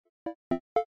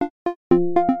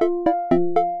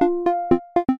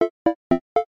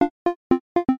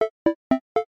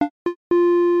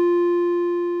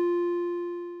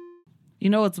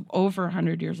know it's over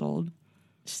 100 years old?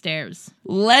 Stairs.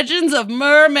 Legends of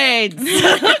Mermaids.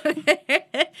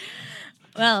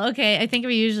 Well, okay. I think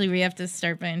we have to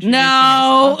start by introducing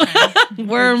No. Okay.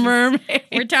 We're mermaids.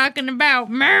 We're talking about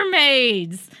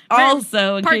mermaids.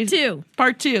 Also, Part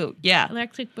 2. Yeah.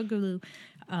 Electric Boogaloo.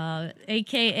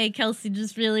 A.K.A. Kelsey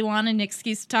just really wanted an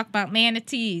excuse to talk about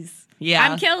manatees. Yeah.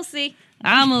 I'm Kelsey.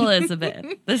 I'm Elizabeth.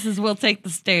 This is We'll Take the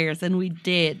Stairs, and we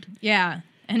did. Yeah.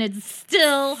 And it's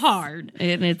still hard.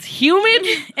 And it's humid.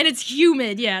 And it's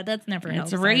humid. Yeah, that's never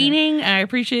helps. It's raining. I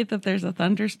appreciate that there's a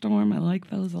thunderstorm. I like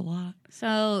those a lot.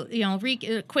 So,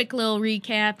 quick little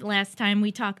recap. Last time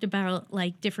we talked about,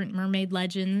 like, different mermaid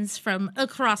legends from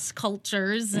across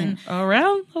cultures and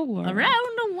around the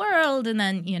world. And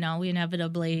then, we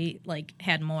inevitably, like,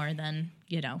 had more than,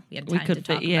 we had time to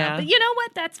talk yeah. about. But you know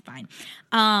what? That's fine.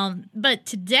 But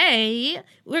today,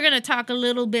 we're going to talk a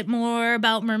little bit more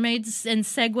about mermaids and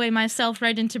segue myself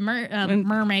right into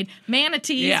manatees,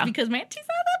 because manatees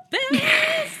are the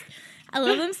best. I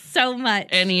love them so much.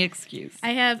 Any excuse.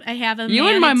 I have a you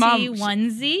manatee and my mom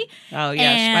onesie. Oh,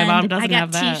 yes. My mom doesn't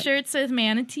have that. I got T-shirts with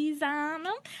manatees on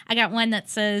them. I got one that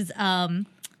says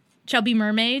Chubby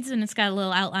Mermaids, and it's got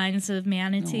little outlines of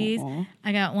manatees. Aww.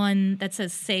 I got one that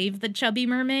says Save the Chubby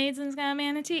Mermaids, and it's got a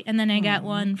manatee. And then I got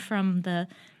one from the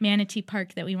manatee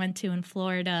park that we went to in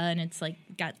Florida, and it's like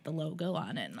got the logo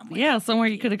on it. And I'm like, yeah, somewhere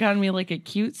you could have gotten me like a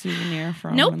cute souvenir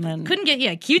from. Nope, and then... couldn't get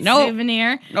you a cute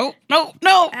souvenir. Nope.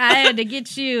 I had to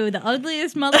get you the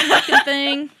ugliest motherfucking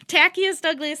thing, tackiest,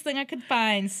 ugliest thing I could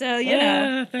find. So,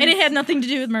 and it had nothing to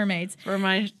do with mermaids. For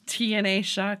my TNA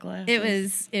shot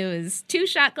glasses. It was 2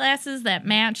 shot glasses that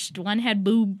matched. One had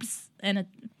boobs and a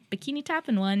bikini top,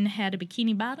 and one had a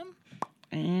bikini bottom.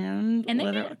 And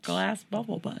a glass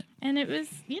bubble butt. And it was,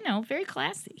 very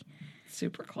classy.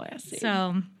 Super classy.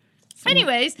 So,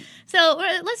 anyways,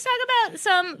 let's talk about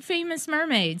some famous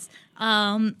mermaids.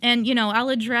 And, I'll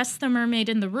address the mermaid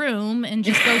in the room and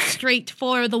just go straight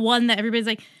for the one that everybody's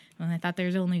like, well, I thought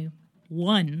there's only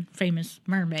one famous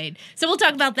mermaid. So we'll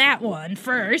talk about that one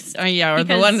first. Oh, yeah, or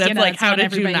the one that's like, how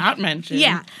did you not mention?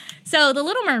 Yeah. So The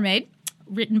Little Mermaid,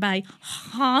 written by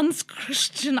Hans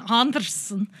Christian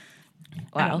Andersen.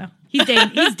 Wow. I don't know. He's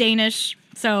Danish,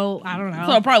 so I don't know.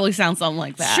 So it probably sounds something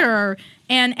like that. Sure.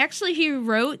 And actually, he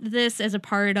wrote this as a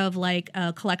part of, like,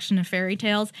 a collection of fairy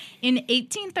tales in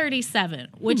 1837,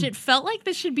 which it felt like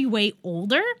this should be way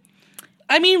older.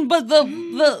 I mean, but the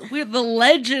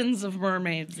legends of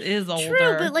mermaids is older.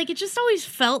 True, but, like, it just always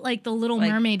felt like The Little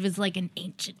Mermaid was, like, an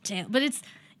ancient tale. But it's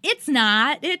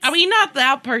not. Not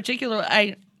that particular.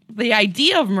 The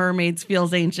idea of mermaids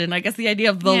feels ancient. I guess the idea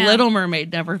of the Little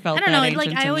Mermaid never felt that ancient to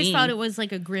me. I always thought it was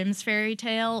like a Grimm's fairy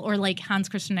tale, or like Hans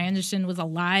Christian Andersen was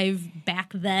alive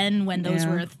back then when those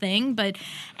were a thing. But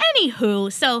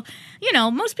anywho, so,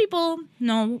 most people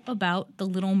know about The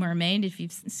Little Mermaid if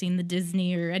you've seen the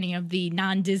Disney or any of the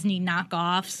non-Disney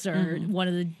knockoffs or one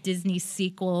of the Disney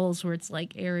sequels where it's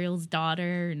like Ariel's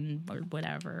daughter or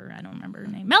whatever. I don't remember her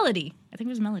name. Melody. I think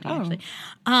it was Melody, actually.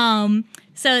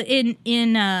 So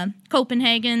in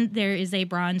Copenhagen, there is a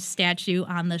bronze statue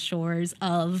on the shores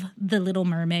of The Little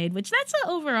Mermaid, which that's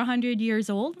over 100 years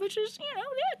old, which is,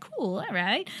 cool. All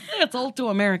right. Yeah, it's old to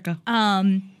America.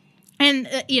 And,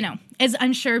 as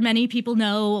I'm sure many people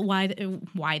know,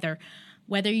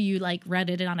 whether you like read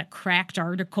it on a cracked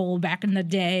article back in the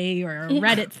day or a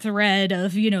Reddit thread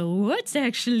of, what's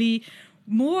actually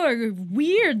more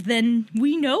weird than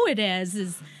we know it as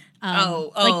is...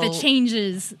 like the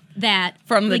changes that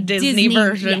from the like, Disney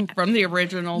version, from the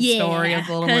original story of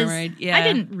The Little Mermaid. Yeah, I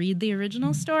didn't read the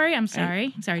original story. I'm sorry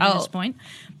to disappoint,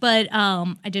 but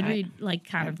I did read like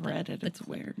kind I've of read it. It's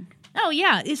weird. Oh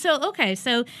yeah, so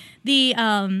the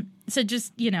so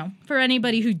just for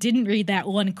anybody who didn't read that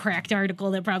one cracked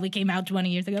article that probably came out 20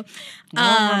 years ago,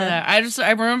 I don't remember that. I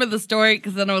remember the story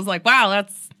because then I was like, wow,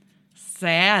 that's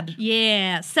sad.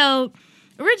 Yeah, so.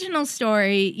 Original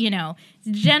story,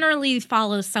 generally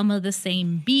follows some of the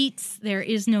same beats. There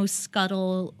is no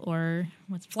scuttle or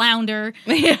flounder.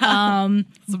 Yeah.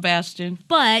 Sebastian.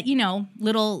 But,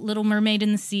 little mermaid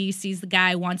in the sea sees the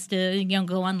guy, wants to,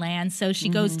 go on land. So she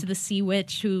goes to the sea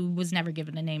witch, who was never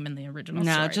given a name in the original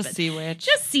story. No, just sea witch.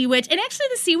 Just sea witch. And actually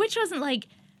the sea witch wasn't like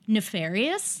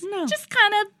nefarious. No. Just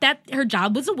kind of that her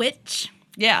job was a witch.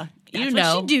 Yeah. That's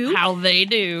what she do. How they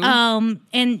do.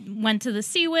 And went to the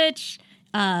sea witch.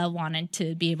 Wanted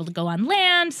to be able to go on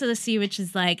land, so the sea witch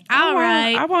is like, all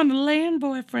right. I want a land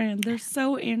boyfriend. They're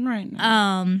so in right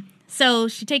now. So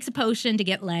she takes a potion to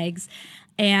get legs,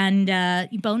 and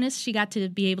bonus, she got to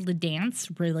be able to dance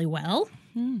really well,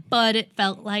 but it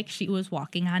felt like she was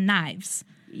walking on knives.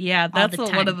 Yeah, that's the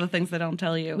one time. of the things they don't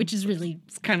tell you. Which is really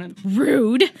It's kind of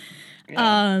rude.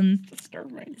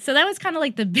 disturbing. So that was kind of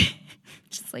like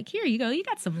just like, here you go, you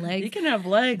got some legs. You can have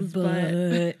legs,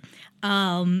 but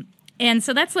and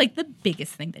so that's like the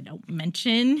biggest thing they don't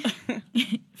mention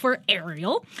for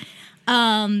Ariel.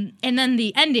 And then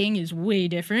the ending is way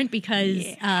different because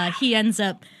he ends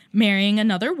up marrying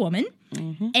another woman.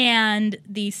 Mm-hmm. And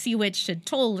the sea witch had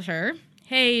told her,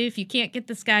 hey, if you can't get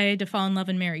this guy to fall in love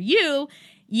and marry you,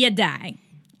 you die.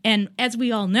 And as we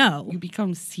all know, you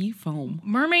become sea foam.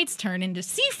 Mermaids turn into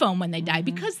sea foam when they die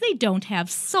because they don't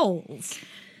have souls.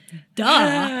 Duh.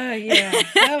 Yeah,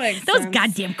 that makes Those sense.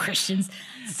 goddamn Christians.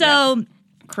 So,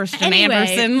 Christian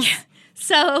Andersons.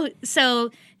 So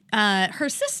her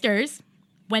sisters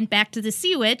went back to the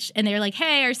sea witch and they were like,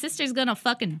 hey, our sister's gonna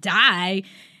fucking die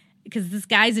because this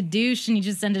guy's a douche and he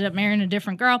just ended up marrying a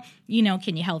different girl. You know,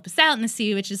 can you help us out? And the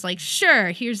sea witch is like,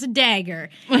 sure, here's a dagger.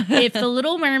 If the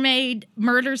little mermaid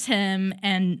murders him,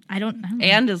 and I don't know.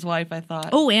 And his wife, I thought.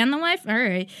 Oh, and the wife? All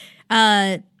right.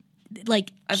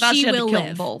 Like, I thought she had will to kill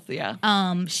live. both,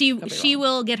 yeah. She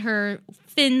will get her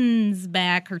fins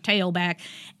back, her tail back,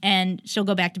 and she'll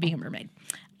go back to being a mermaid.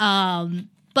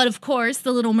 But of course,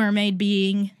 the little mermaid,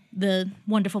 being the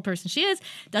wonderful person she is,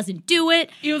 doesn't do it.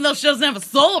 Even though she doesn't have a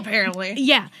soul, apparently.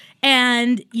 Yeah.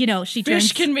 And, you know,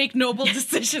 Fish can make noble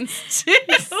decisions, too.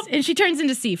 And she turns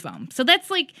into sea foam. So that's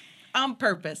like... On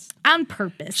purpose. On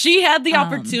purpose. She had the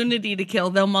opportunity to kill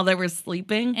them while they were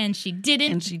sleeping. And she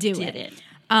didn't do it. it.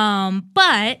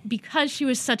 But because she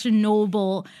was such a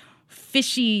noble,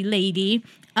 fishy lady,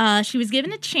 she was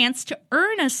given a chance to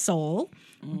earn a soul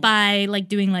by like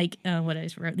doing like what I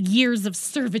wrote, years of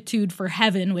servitude for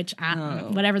heaven, which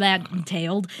whatever that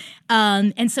entailed.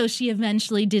 And so she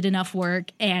eventually did enough work,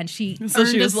 and she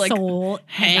earned a soul, like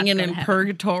hanging in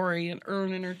purgatory and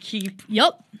earning her keep.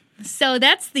 Yep. So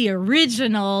that's the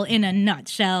original in a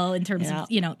nutshell in terms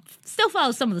of, you know, still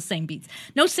follows some of the same beats.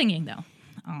 No singing though.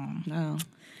 No.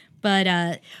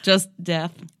 But just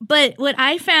death. But what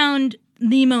I found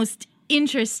the most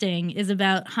interesting is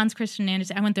about Hans Christian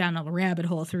Andersen. I went down a rabbit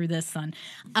hole through this one.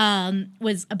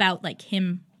 Was about like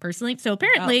him personally. So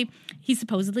apparently he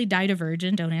supposedly died a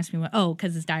virgin. Don't ask me what. Oh,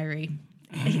 because his diary.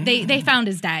 They found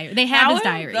his diary. They have his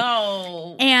diary.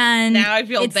 No. And now I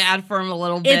feel bad for him a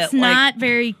little bit. It's not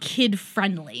very kid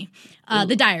friendly.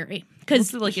 The diary.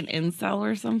 Was it like an incel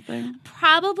or something?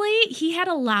 Probably. He had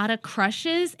a lot of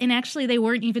crushes, and actually they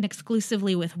weren't even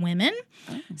exclusively with women.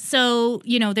 Oh. So,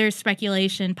 you know, there's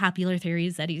speculation, popular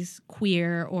theories that he's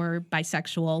queer or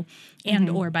bisexual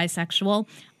or bisexual.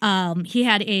 He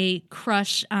had a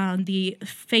crush on the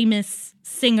famous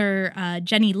singer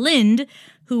Jenny Lind,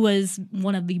 who was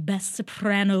one of the best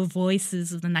soprano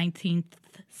voices of the 19th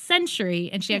century,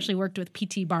 and she actually worked with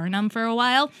P.T. Barnum for a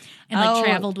while and like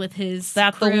traveled with his Is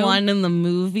that crew. the one in the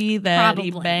movie that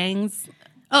he bangs?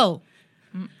 Oh,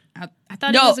 I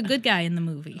thought he was a good guy in the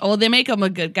movie. Oh, they make him a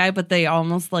good guy, but they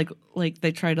almost like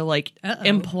they try to like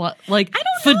imply like I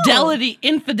don't know.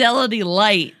 infidelity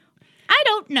light. I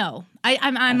don't know.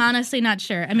 I'm honestly not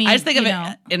sure. I mean, I just think of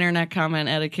it. Internet comment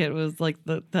etiquette was like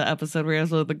the episode where he was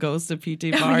with the ghost of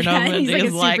P.T. Barnum, and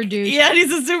he's like a super douche. Yeah, and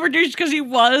he's a super douche because he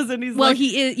was, and he's well,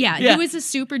 he is. Yeah, he was a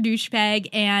super douchebag,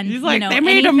 and he's like, you know, they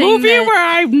made a movie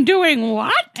where I'm doing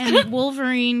what? And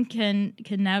Wolverine can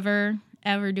never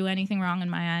ever do anything wrong in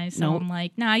my eyes. So I'm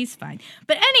like, nah, he's fine.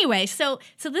 But anyway, so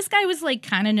this guy was like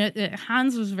kind of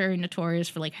Hans was very notorious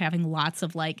for like having lots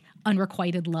of like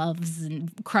unrequited loves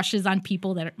and crushes on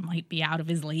people that might be out of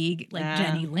his league, like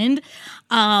Jenny Lind.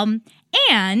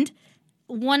 And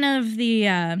one of the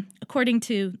according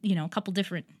to, you know, a couple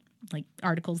different like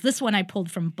articles, this one I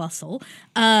pulled from Bustle,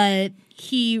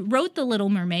 he wrote The Little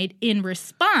Mermaid in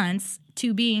response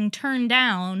to being turned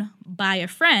down by a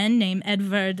friend named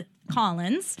Edward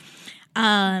Collins,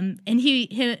 and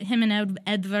him and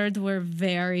Edward were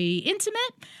very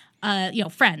intimate, you know,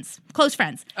 friends, close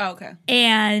friends. Oh, okay.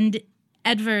 And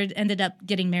Edward ended up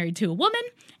getting married to a woman,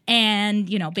 and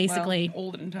you know, basically,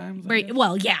 olden times.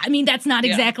 Well, yeah, I mean that's not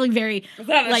exactly very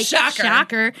like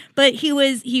shocker, but he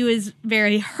was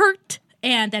very hurt,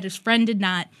 and that his friend did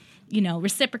not, you know,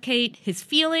 reciprocate his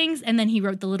feelings, and then he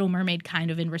wrote The Little Mermaid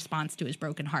kind of in response to his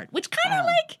broken heart, which kind of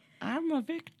like. I'm a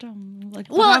victim. Like,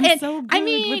 well, I'm so good I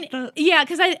mean, yeah,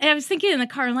 because I was thinking in the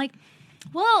car, I'm like,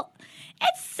 well,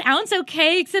 it sounds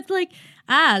okay, except like,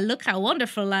 look how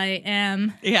wonderful I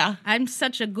am. Yeah. I'm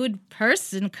such a good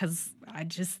person because I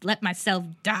just let myself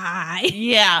die.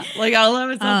 Yeah, like I'll let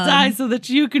myself die so that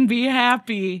you can be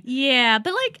happy. Yeah,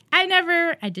 but like I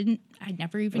never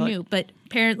even knew. But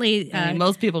apparently, I mean,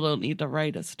 most people don't need to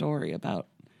write a story about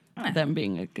them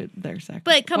being their sex.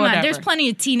 But come on, there's plenty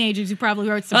of teenagers who probably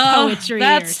wrote some poetry.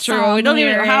 That's true. I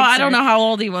don't know how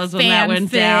old he was when that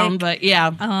went down, but yeah,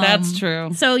 that's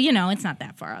true. So it's not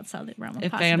that far outside the realm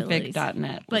of possibilities.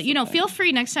 Fanfic.net. But feel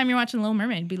free next time you're watching Little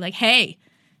Mermaid, be like, hey,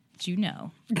 did you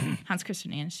know Hans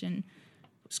Christian Andersen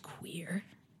was queer?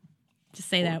 Just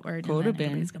say that word. Could have been.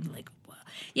 Everybody's gonna be like, whoa.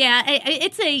 Yeah,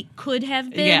 it's a could have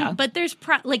been. Yeah. But there's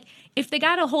if they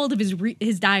got a hold of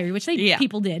his diary, which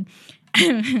people did.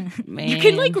 Man. You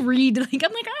can read I'm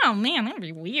like, oh man, that'd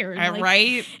be weird.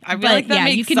 Right? I feel like that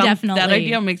makes that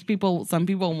idea makes some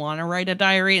people want to write a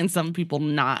diary and some people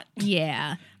not.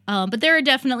 Yeah. But there are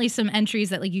definitely some entries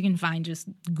that you can find just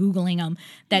Googling them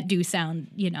that do sound,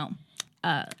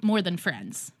 more than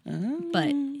friends. Oh.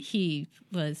 But he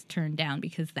was turned down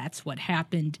because that's what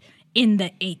happened in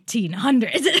the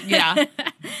 1800s. Yeah.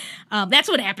 That's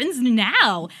what happens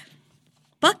now.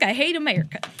 Fuck, I hate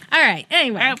America. All right,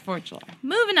 anyway. Unfortunately.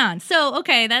 Moving on. So,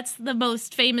 okay, that's the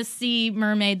most famous sea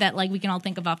mermaid that, we can all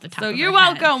think of off the top of our head. So, you're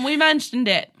welcome. We mentioned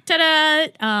it. Ta-da!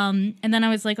 And then I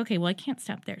was like, okay, well, I can't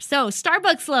stop there. So,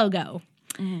 Starbucks logo.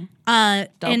 Mm-hmm.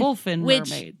 Double fin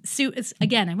mermaid.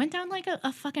 Again, I went down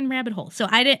a fucking rabbit hole. So,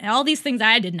 all these things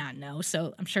I did not know.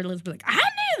 So, I'm sure Liz was like, I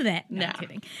knew that. No, I'm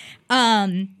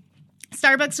kidding.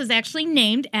 Starbucks was actually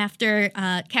named after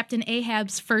Captain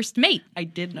Ahab's first mate. I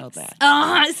did know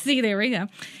that. See, there we go.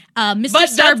 Mr. But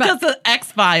Starbucks. That's because of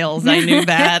X-Files, I knew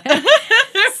that.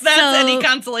 If that's any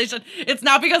consolation. It's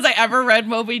not because I ever read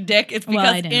Moby Dick. It's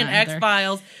because in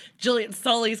X-Files, Julian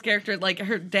Sully's character,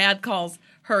 her dad calls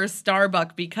her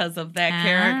Starbuck because of that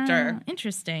character.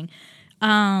 Interesting.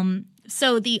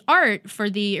 So the art for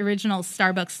the original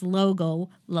Starbucks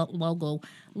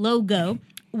logo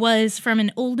was from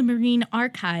an old marine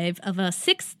archive of a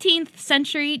 16th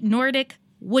century Nordic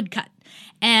woodcut.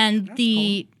 And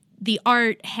the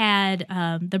art had,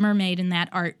 the mermaid in that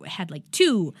art had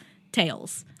two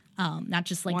tails, not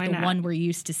just one we're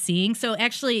used to seeing. So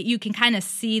actually you can kind of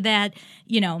see that,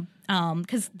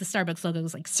 because the Starbucks logo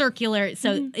was circular.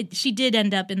 So she did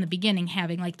end up in the beginning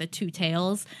having the two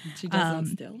tails. She doesn't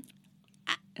still?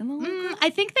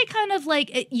 I think they kind of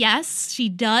yes, she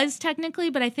does technically,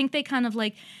 but I think they kind of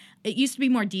it used to be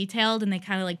more detailed and they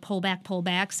kind of pull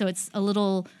back. So it's a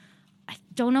little, I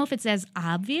don't know if it's as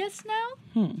obvious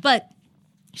now, but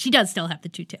she does still have the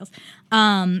two tails.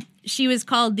 She was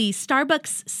called the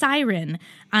Starbucks Siren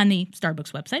on the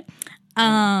Starbucks website.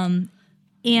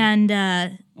 And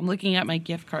I'm looking at my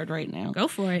gift card right now. Go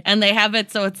for it. And they have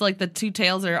it so it's the two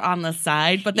tails are on the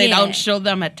side, but they don't show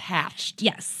them attached.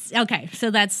 Yes. Okay. So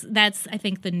that's I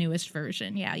think the newest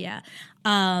version. Yeah.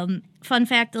 Fun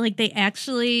fact, they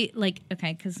actually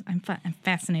okay, because I'm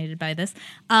fascinated by this.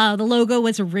 The logo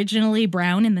was originally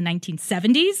brown in the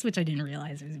 1970s, which I didn't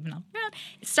realize it was even all brown.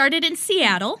 It started in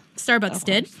Seattle. Starbucks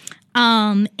did.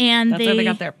 And that's where they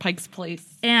got their Pike's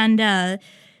Place. And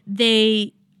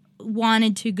they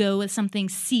wanted to go with something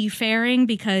seafaring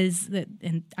because,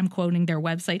 and I'm quoting their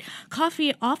website,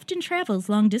 coffee often travels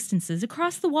long distances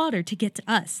across the water to get to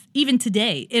us. Even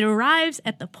today, it arrives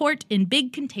at the port in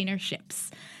big container ships.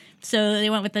 So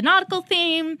they went with the nautical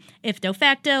theme, if de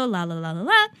facto, la la la la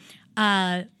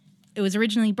la. It was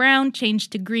originally brown,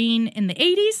 changed to green in the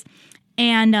 80s,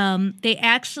 and they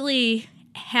actually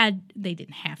they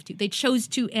didn't have to. They chose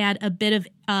to add a bit of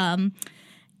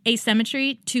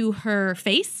asymmetry to her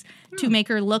face to make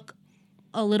her look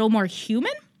a little more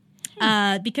human,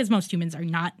 because most humans are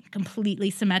not completely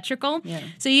symmetrical. Yeah.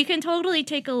 So you can totally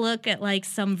take a look at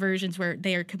some versions where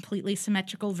they are completely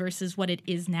symmetrical versus what it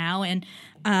is now. And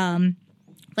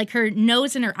her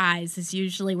nose and her eyes is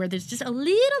usually where there's just a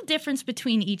little difference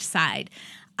between each side.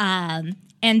 And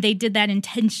they did that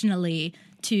intentionally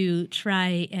to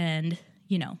try and,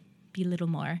 be a little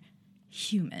more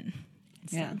human and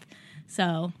stuff. Yeah.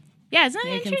 So, yeah, isn't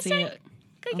that interesting?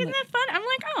 Isn't that fun? I'm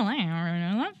I don't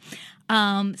know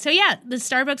that. So, yeah, the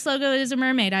Starbucks logo is a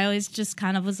mermaid. I always just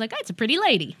kind of was oh, it's a pretty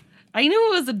lady. I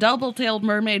knew it was a double-tailed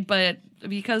mermaid, but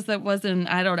because that wasn't,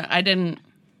 I don't know,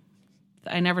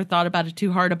 I never thought about it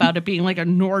too hard about it being a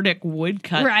Nordic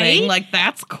woodcut thing.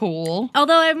 That's cool.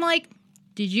 Although I'm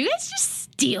did you guys just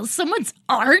steal someone's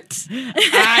art?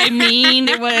 I mean,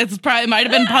 it might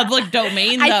have been public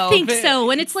domain, though. I think so.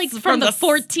 When it's from the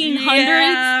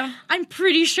 1400s, I'm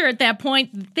pretty sure at that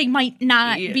point they might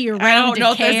not be around. I don't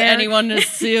know if there's anyone to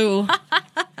sue.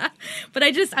 But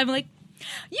I'm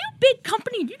you big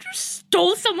company, you just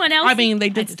stole someone else. I mean, they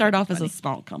did start off as a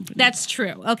small company. That's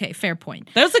true. Okay, fair point.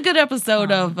 There's a good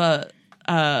episode of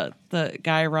the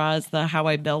guy Roz, the How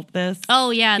I Built This.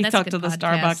 Oh yeah, he that's talked a good to the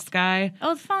podcast. Starbucks guy.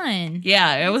 Oh, fun.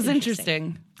 Yeah, it was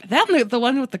interesting. That the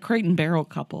one with the crate and barrel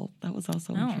couple. That was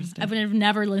also interesting. I would have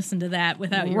never listened to that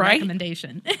without your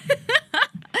recommendation.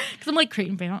 Because I'm like, crate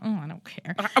and barrel, I don't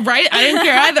care. Right? I didn't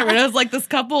care either. But it was like this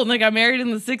couple, and they got married in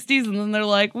the 60s, and then they're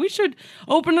like, we should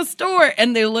open a store.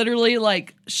 And they literally,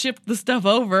 like, shipped the stuff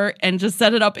over and just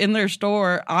set it up in their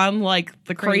store on, like,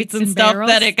 the crates and stuff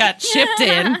barrels that it got shipped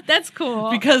in. That's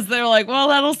cool. Because they're like, well,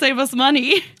 that'll save us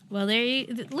money. Well,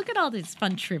 look at all these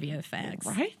fun trivia facts.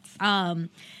 Right?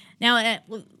 Now,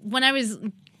 when I was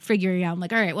figuring out, I'm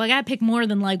like, all right, well, I got to pick more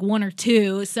than like one or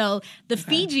two. So the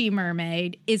Fiji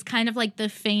mermaid is kind of like the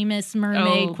famous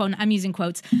mermaid, quote, I'm using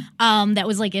quotes, that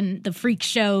was like in the freak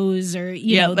shows or,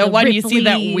 you know, the one Ripley's. You see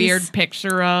that weird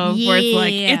picture of where it's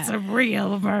like, it's a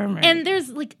real mermaid. And there's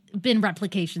like been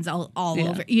replications all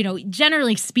over. You know,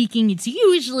 generally speaking, it's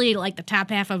usually like the top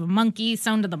half of a monkey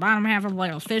sewn to the bottom half of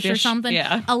like a fish or something.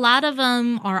 Yeah. A lot of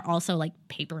them are also like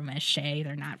paper mache.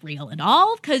 They're not real at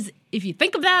all because if you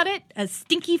think about it, a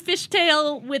stinky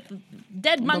fishtail with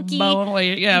dead monkey.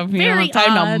 Very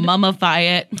time to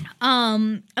mummify it.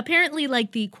 Apparently,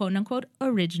 like the quote unquote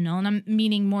original, and I'm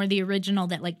meaning more the original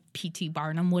that like P.T.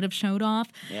 Barnum would have showed off.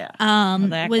 Yeah.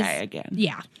 That guy again.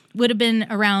 Yeah. Would have been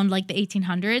around like the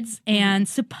 1800s, and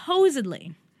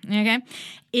supposedly,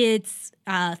 it's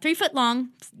 3 foot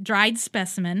long, dried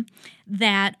specimen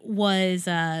that was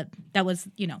tail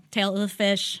of the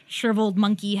fish, shriveled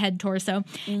monkey head torso,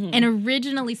 and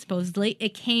originally supposedly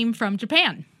it came from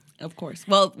Japan. Of course.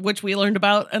 Well, which we learned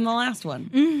about in the last one.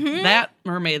 That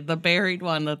mermaid, the buried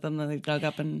one that then they dug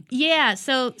up and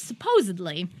so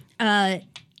supposedly.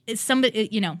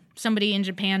 Somebody in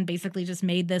Japan basically just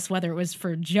made this, whether it was for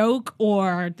a joke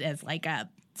or as like a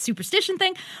superstition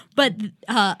thing, but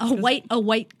a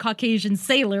white Caucasian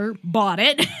sailor bought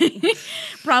it.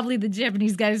 Probably the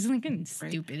Japanese guy's like,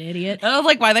 stupid idiot. I was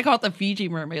like, why they call it the Fiji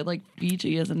mermaid? Like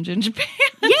Fiji isn't in Japan.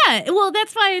 Yeah, well,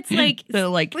 that's why it's like they're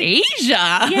like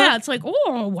Asia. Yeah, it's like,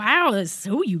 oh wow, that's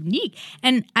so unique.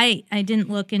 And I didn't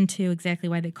look into exactly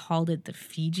why they called it the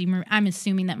Fiji mermaid. I'm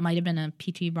assuming that might have been a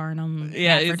P.T. Barnum.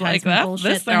 Yeah, it's like that.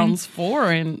 This sounds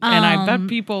foreign, and I bet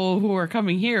people who are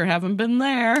coming here haven't been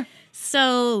there.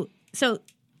 So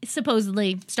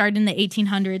supposedly started in the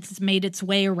 1800s. It's made its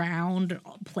way around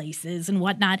places and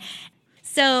whatnot.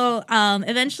 So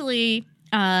eventually,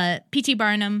 P.T.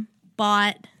 Barnum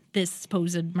bought this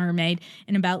supposed mermaid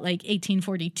in about like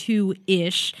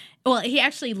 1842-ish. Well, he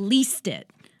actually leased it.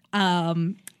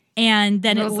 And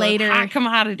then it later... a hot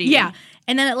commodity. Yeah.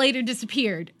 And then it later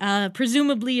disappeared,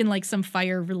 presumably in like some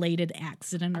fire-related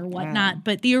accident or whatnot.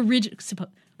 But the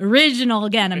original,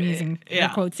 again, I'm using the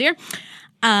quotes here,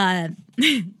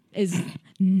 is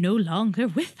no longer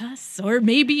with us, or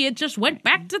maybe it just went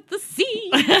back to the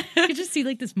sea. You could just see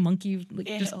like this monkey, like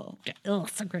just so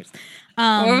gross.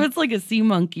 Or if it's like a sea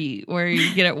monkey where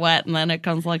you get it wet and then it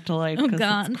comes like to life because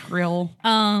it's krill.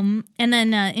 And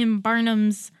then in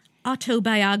Barnum's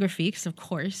autobiography, because of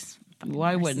course.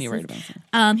 Why wouldn't you write about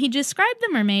that? He described the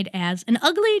mermaid as an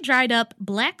ugly, dried-up,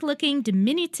 black-looking,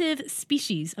 diminutive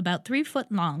species about 3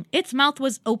 foot long. Its mouth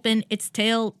was open, its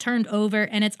tail turned over,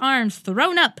 and its arms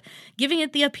thrown up, giving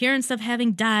it the appearance of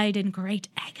having died in great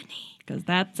agony. Because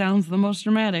that sounds the most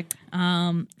dramatic.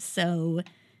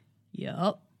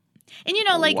 Yup. And, you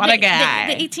know, like, what a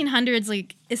guy. The 1800s,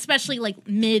 like, especially, like,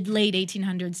 late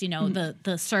 1800s, you know,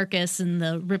 the circus and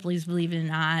the Ripley's Believe It or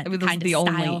Not kind of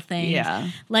style thing. Yeah.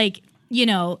 Like, you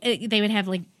know, they would have,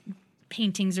 like,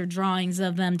 paintings or drawings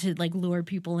of them to, like, lure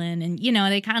people in. And, you know,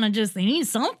 they kind of just, they need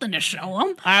something to show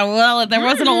them. Well, there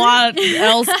wasn't a lot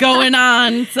else going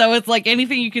on. So it's like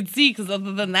anything you could see, because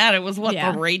other than that, it was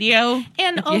the radio?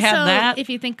 And also, if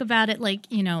you think about it, like,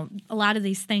 you know, a lot of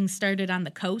these things started on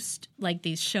the coast, like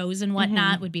these shows and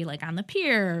whatnot would be, like, on the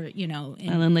pier, you know,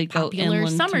 in and then they popular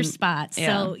summer spots.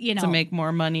 So, you know. To make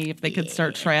more money if they could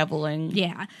start traveling.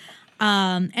 Yeah.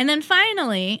 And then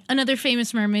finally, another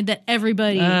famous mermaid that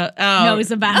everybody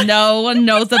knows about. No one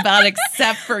knows about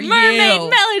except for Mermaid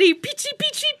Melody, Peachy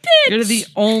Peachy Pitch. You're the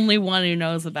only one who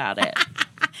knows about it.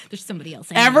 There's somebody else.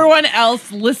 Everyone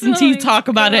else listened to you talk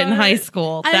about it in high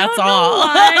school. That's all.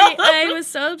 Why I was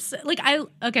so upset. Like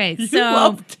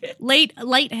so late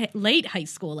high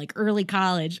school, like early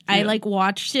college. Yeah. I like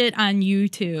watched it on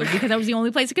YouTube because that was the only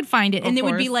place I could find it, and it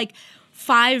would be like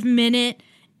 5-minute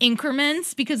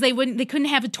increments because they couldn't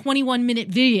have a 21-minute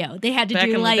video. They had to back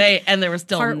do in like the day, and there was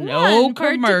still no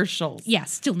commercials. Yeah,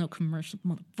 still no commercials,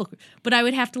 motherfucker. But I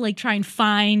would have to like try and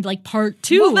find like part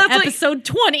 2, episode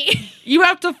 20. You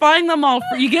have to find them all.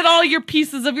 You get all your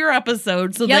pieces of your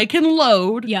episode so they can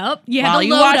load. Yep. You have to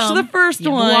watch the first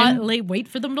one. Wait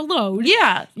for them to load.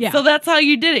 Yeah. So that's how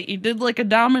you did it. You did like a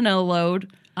domino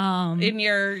load in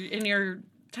your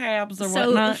tabs or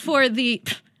whatnot. So for the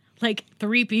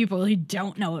 3 people who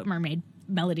don't know what Mermaid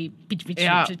Melody, it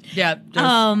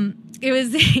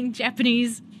was a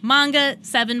Japanese manga,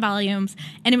 7 volumes,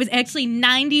 and it was actually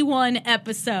 91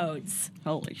 episodes.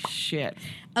 Holy shit.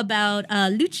 About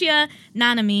Lucia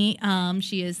Nanami.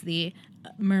 She is the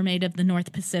mermaid of the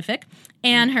North Pacific,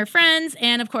 and her friends,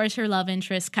 and of course her love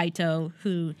interest, Kaito,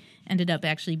 who ended up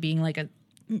actually being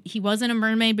he wasn't a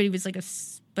mermaid, but he was a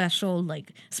special,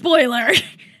 spoiler.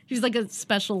 He was a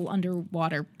special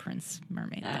underwater prince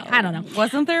mermaid. I don't know.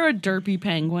 Wasn't there a derpy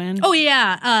penguin? Oh,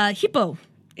 yeah. Hippo.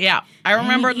 Yeah, I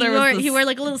remember he wore a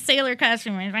little sailor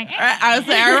costume. I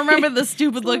remember the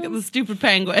stupid look at the stupid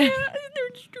penguin.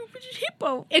 They're stupid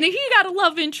hippo, and he got a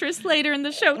love interest later in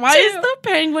the show. Why is the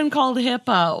penguin called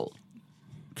Hippo?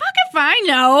 Fuck if I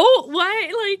know.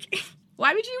 Why?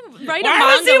 Why would you write a manga?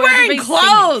 Why was he wearing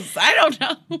clothes? I don't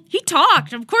know. He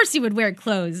talked. Of course, he would wear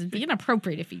clothes. It'd be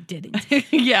inappropriate if he didn't.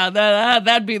 Yeah,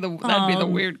 that'd be the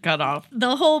weird cutoff.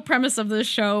 The whole premise of the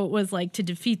show was to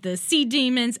defeat the sea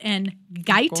demons, and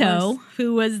Gaito,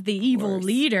 who was the evil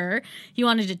leader, he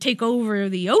wanted to take over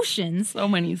the oceans. So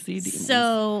many sea demons.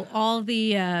 So all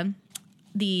the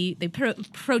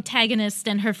protagonist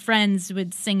and her friends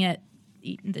would sing at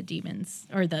the demons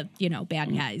or the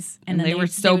bad guys, and then they were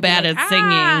so bad at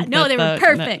singing. No, they were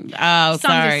perfect. Songs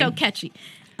are so catchy.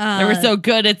 They were so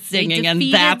good at singing, and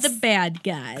that's the bad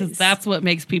guys. Because that's what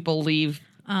makes people leave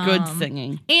good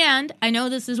singing. And I know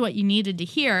this is what you needed to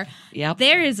hear. Yep.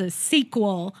 There is a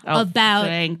sequel about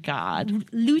thank God,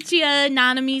 Lucia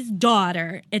Nanami's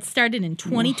daughter. It started in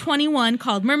 2021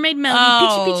 called Mermaid Melody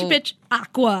Peachy Peachy Pitch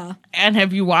Aqua. And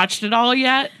have you watched it all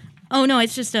yet? Oh no,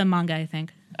 it's just a manga, I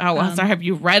think. Oh, so have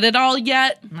you read it all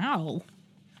yet? No.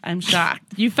 I'm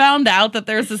shocked. You found out that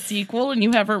there's a sequel and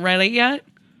you haven't read it yet?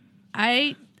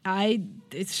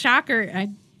 It's shocker. I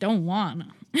don't want to.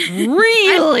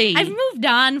 Really? I've moved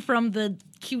on from the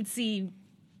cutesy,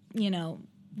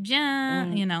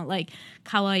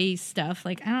 kawaii stuff.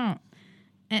 I don't.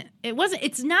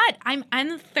 It's not. I'm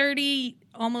a 30,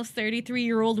 almost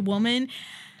 33-year-old woman.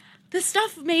 The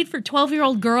stuff made for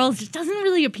 12-year-old girls just doesn't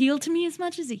really appeal to me as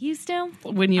much as it used to.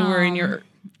 When you were in your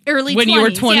early 20s. When you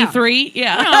were 23?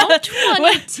 Yeah. No,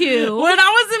 22. When I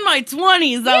was in my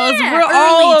 20s, I was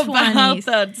all about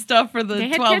that stuff for the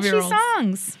 12-year-olds.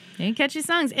 They had catchy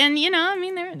songs. And,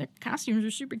 their costumes are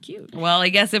super cute. Well, I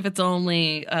guess if it's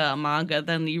only manga,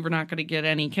 then you're not going to get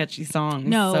any catchy songs.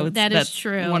 No, so that's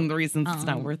true. One of the reasons it's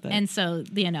not worth it. And so,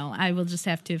 I will just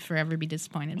have to forever be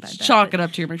disappointed by that. Chalk it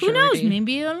up to your maturity. Who knows?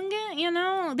 Maybe I'll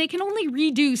get, they can only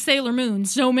redo Sailor Moon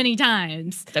so many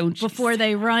times before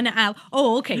they run out.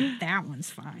 Oh, okay, that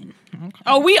one's fine. Okay.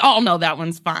 Oh, we all know that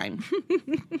one's fine.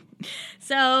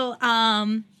 So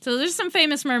there's some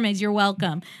famous mermaids. You're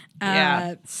welcome.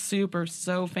 Yeah,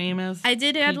 so famous. I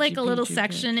did add a little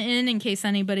section in case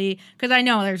anybody, because I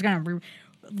know there's going to be,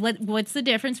 what's the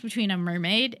difference between a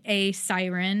mermaid, a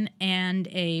siren, and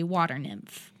a water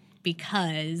nymph?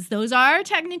 Because those are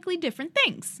technically different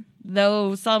things.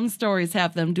 Though some stories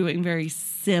have them doing very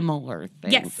similar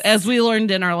things, yes, as we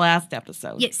learned in our last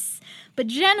episode. Yes, but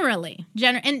generally,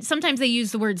 and sometimes they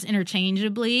use the words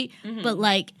interchangeably, but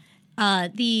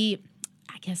the,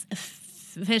 I guess,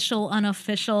 official,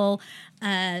 unofficial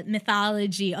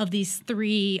mythology of these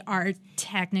 3 are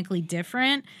technically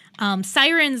different.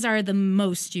 Sirens are the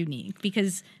most unique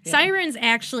because sirens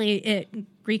actually, in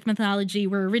Greek mythology,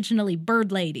 were originally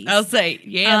bird ladies. I'll say,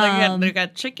 they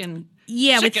got chicken.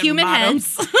 Yeah, chicken with human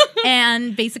bottoms. heads.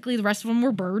 And basically the rest of them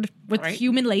were bird with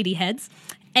human lady heads.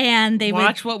 And they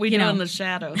watch what we do in the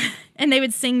shadows. And they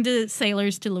would sing to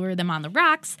sailors to lure them on the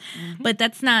rocks, but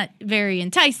that's not very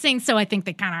enticing. So I think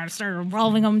they kind of started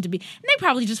evolving them to be. And they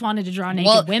probably just wanted to draw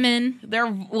naked women.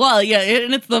 And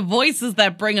it's the voices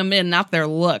that bring them in, not their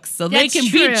looks. So they can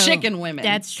be chicken women.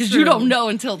 That's true. Because you don't know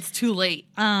until it's too late.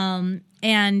 And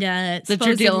that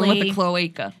you're dealing with the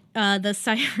cloaca. The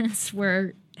sirens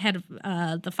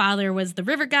the father was the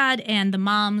river god, and the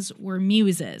moms were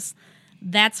muses.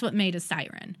 That's what made a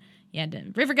siren. You had a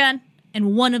river god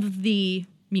and one of the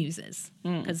muses,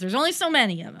 because there's only so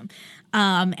many of them.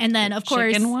 And then, of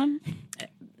course... Chicken one?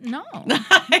 No.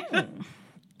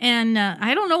 And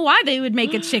I don't know why they would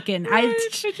make a chicken. I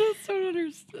just don't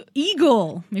understand.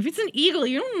 Eagle. Maybe it's an eagle.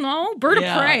 You don't know. Bird of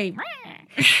prey.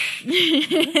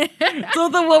 So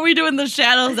what we do in the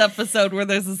Shadows episode where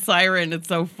there's a siren, it's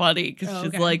so funny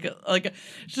because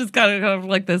she's kind of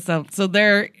like this. So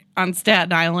they're on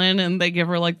Staten Island and they give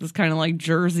her this kind of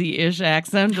Jersey-ish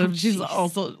accent. And she's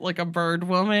also a bird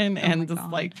woman, and just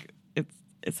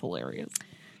it's hilarious.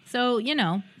 So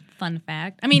fun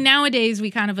fact. I mean, nowadays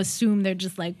we kind of assume they're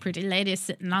just like pretty ladies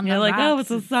sitting on the rocks. Oh, it's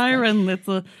a siren. It's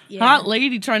a hot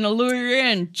lady trying to lure you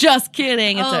in. Just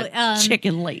kidding. It's a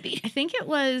chicken lady. I think it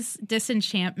was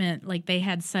Disenchantment. Like they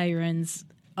had sirens.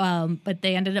 But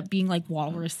they ended up being like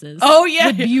walruses. Oh yeah,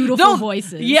 with beautiful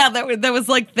voices. Yeah, that was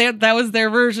like that was their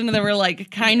version. And they were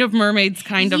like kind of mermaids,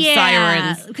 kind of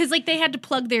sirens. Because like they had to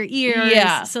plug their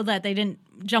ears so that they didn't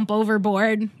jump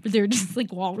overboard. But they were just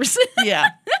like walruses. Yeah.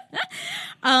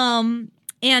 And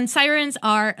sirens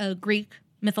are a Greek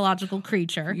mythological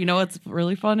creature. You know what's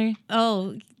really funny?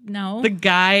 Oh no, the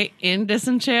guy in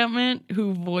Disenchantment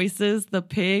who voices the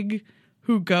pig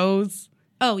who goes.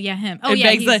 Oh yeah, him. Oh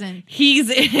yeah,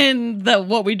 he's in the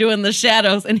What We Do in the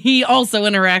Shadows, and he also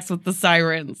interacts with the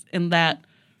sirens in that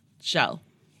show.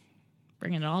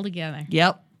 Bringing it all together.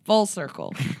 Yep, full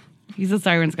circle. He's a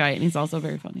sirens guy, and he's also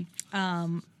very funny.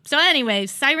 So anyway,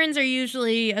 sirens are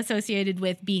usually associated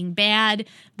with being bad.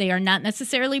 They are not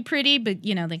necessarily pretty, but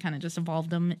they kind of just evolved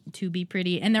them to be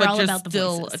pretty, and they're all about the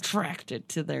voices. Still attracted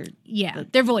to their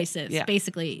their voices,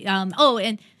 basically.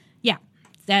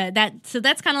 So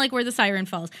that's kind of like where the siren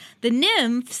falls. The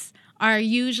nymphs are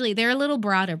usually, they're a little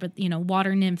broader, but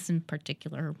water nymphs in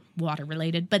particular, water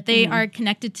related, but they are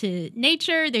connected to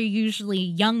nature. They're usually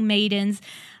young maidens,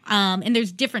 and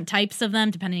there's different types of them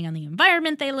depending on the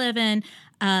environment they live in.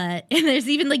 And there's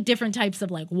even like different types of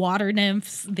like water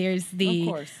nymphs. There's the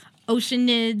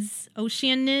oceanids.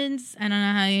 I don't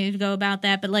know how you go about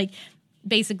that, but like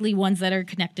basically ones that are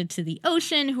connected to the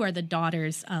ocean, who are the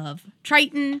daughters of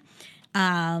Triton.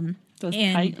 Those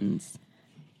Titans.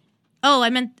 Oh, I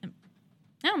meant.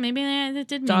 Oh, maybe I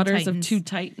did mean Daughters Titans. of two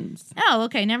Titans. Oh,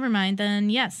 okay, never mind. Then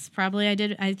yes, probably I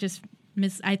did. I just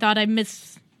I thought I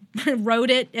miswrote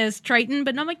it as Triton,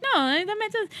 but I'm like, no, that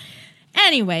meant to.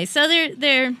 Anyway, so they're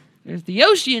There's the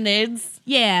Oceanids.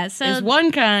 Yeah, so there's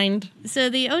one kind. So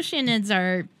the Oceanids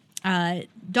are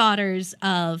daughters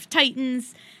of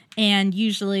Titans, and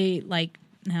usually like.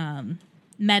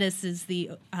 Metis is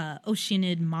the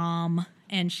Oceanid mom,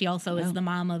 and she also is the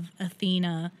mom of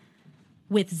Athena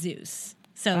with Zeus.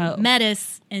 So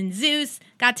Metis and Zeus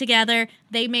got together.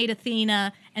 They made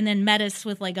Athena, and then Metis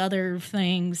with like other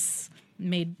things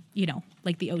made,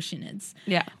 like the Oceanids.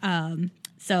 Yeah.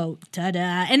 So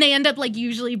ta-da. And they end up like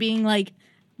usually being like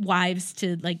wives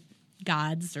to like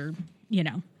gods or,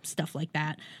 stuff like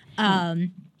that. I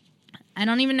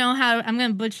don't even know how, I'm going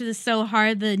to butcher this so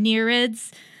hard. The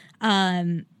Nereids.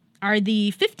 Are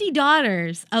the 50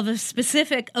 daughters of a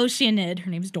specific Oceanid. Her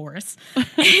name's Doris.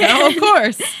 Oh, of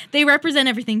course. They represent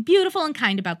everything beautiful and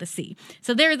kind about the sea.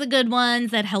 So they're the good ones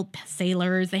that help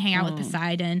sailors. They hang out with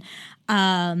Poseidon.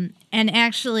 And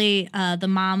actually, the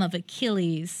mom of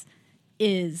Achilles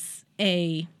is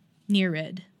a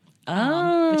Nereid, which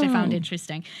I found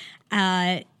interesting.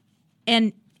 And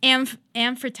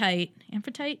Amphitrite.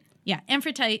 Yeah,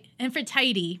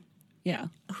 Amphitrite. Yeah.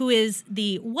 Who is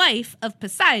the wife of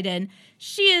Poseidon.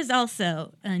 She is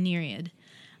also a Nereid.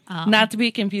 Not to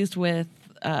be confused with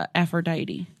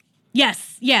Aphrodite.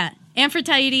 Yes, yeah.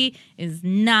 Amphitrite is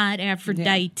not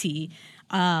Aphrodite.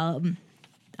 Yeah.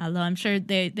 Although I'm sure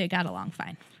they got along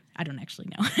fine. I don't actually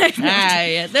know.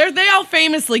 Yeah. They all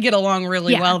famously get along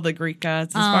really well, the Greek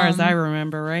gods, as far as I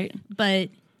remember, right? But,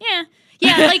 yeah.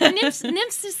 Yeah, like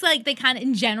nymphs just like they kind of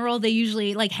in general they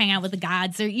usually like hang out with the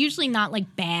gods. They're usually not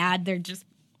like bad. They're just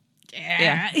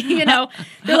they're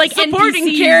like supporting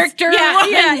NPCs. character.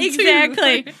 Yeah,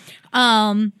 exactly.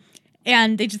 And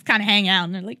they just kind of hang out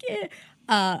and they're like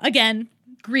again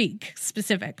Greek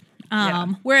specific.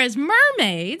 Whereas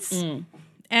mermaids.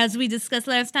 As we discussed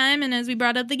last time and as we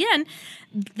brought up again,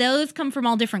 those come from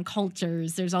all different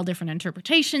cultures. There's all different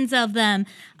interpretations of them,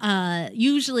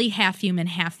 usually half human,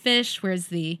 half fish, whereas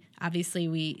obviously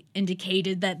we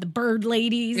indicated that the bird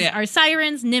ladies are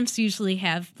sirens. Nymphs usually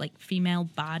have like female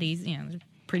bodies, they're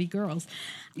pretty girls.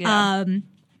 Yeah.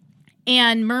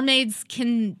 And mermaids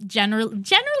can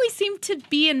generally seem to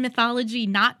be in mythology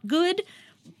not good,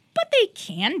 but they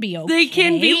can be okay. They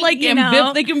can be like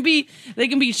they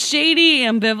can be shady,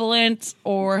 ambivalent,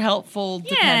 or helpful,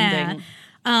 depending.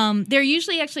 They're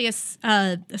usually actually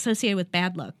associated with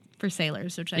bad luck for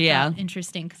sailors, which I found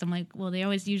interesting because I'm like, well, they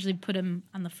always usually put them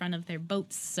on the front of their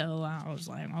boats, so I was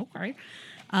like, okay.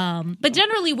 But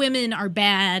generally, women are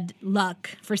bad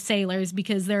luck for sailors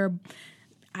because they're.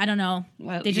 I don't know.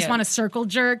 Well, they just want to circle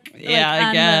jerk. Yeah,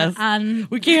 I guess.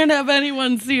 We can't have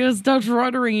anyone see us Dutch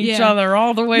ruddering each other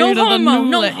all the way to the moon.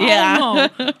 No homo.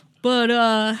 But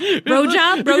road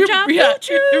job. If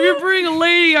you bring a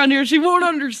lady on here, she won't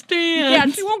understand. Yeah,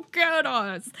 she won't get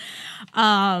us.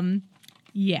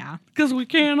 Yeah. Because we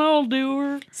can't all do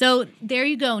her. So there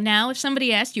you go. Now, if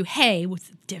somebody asked you, hey, what's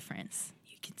the difference?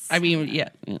 You can say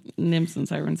nymphs and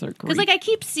sirens are great. Because, like, I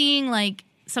keep seeing, like,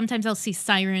 sometimes I'll see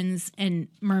sirens and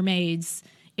mermaids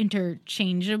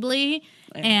interchangeably.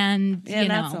 And, you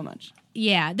know. Not so much.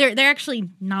 Yeah, they're actually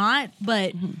not,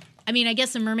 but... I mean, I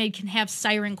guess a mermaid can have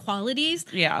siren qualities.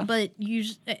 Yeah. But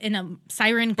a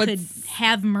siren could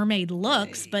have mermaid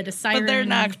looks, but a siren... But they're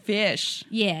not fish.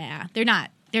 Yeah, they're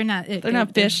not. They're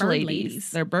fish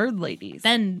ladies. They're bird ladies.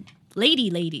 Then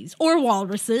ladies. Or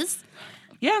walruses.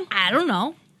 Yeah. I don't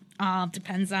know.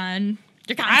 Depends on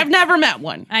your context. I've never met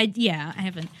one. I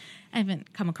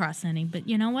haven't come across any, but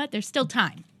you know what? There's still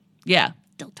time. Yeah.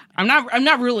 Still time. I'm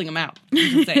not ruling them out.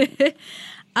 I'm just saying.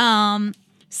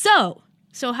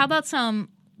 So how about some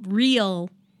real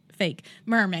fake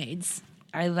mermaids?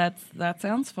 That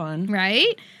sounds fun.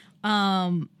 Right?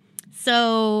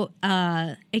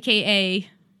 AKA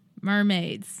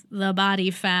Mermaids, The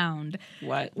Body Found.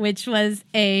 What? Which was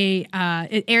it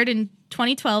aired in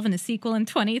 2012 and a sequel in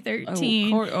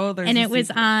 2013. And it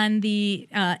was on the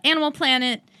Animal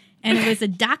Planet, and it was a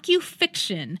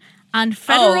docu-fiction on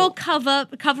federal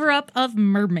cover-up of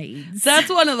mermaids. That's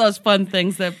one of those fun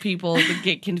things that people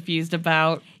get confused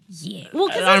about. Yeah, well,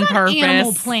 because it's on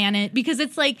Animal Planet, because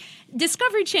it's like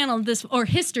Discovery Channel or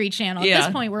History Channel. At this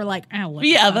point, we're like, oh, what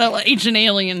the fuck? The ancient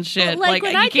alien shit. Like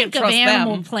when I think of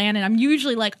Animal Planet, I'm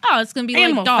usually like, oh, it's going to be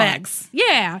Animal like dogs. Facts.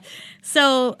 Yeah.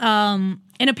 So, and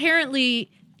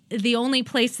apparently the only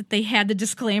place that they had the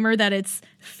disclaimer that it's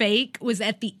fake was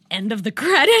at the end of the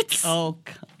credits. Oh,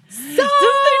 God. Didn't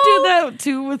they do that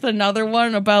too with another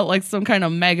one about like some kind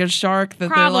of mega shark that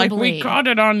they're like, we caught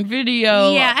it on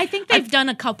video? Yeah, I think they've done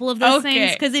a couple of those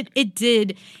things because it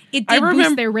did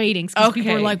boost their ratings because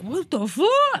people were like, what the fuck?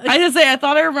 I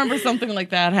thought I remember something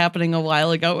like that happening a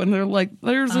while ago, and they're like,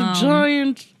 there's a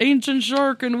giant ancient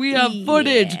shark and we have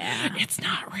footage. It's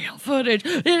not real footage.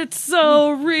 It's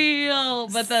so real.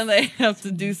 But then they have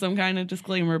to do some kind of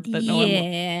disclaimer that no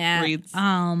one reads.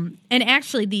 And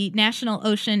actually, the National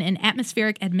Ocean and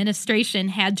Atmospheric Administration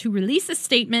had to release a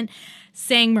statement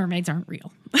saying mermaids aren't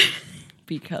real.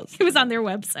 Because it was on their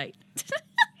website.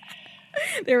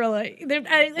 They were like,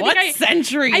 what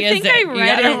century is it? I think I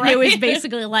read it, and it was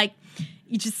basically like,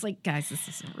 you just like, guys, this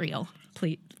isn't real.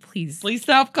 Please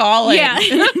stop calling. Yeah.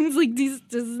 It's like, this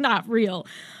is not real.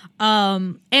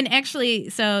 And actually,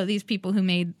 so these people who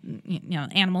made,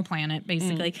 Animal Planet,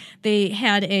 basically, they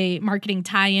had a marketing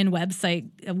tie-in website,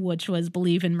 which was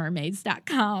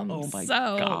believeInMermaids.com. Oh, my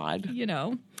God.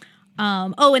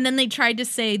 And then they tried to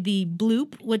say the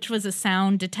bloop, which was a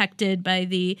sound detected by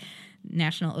the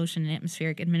National Ocean and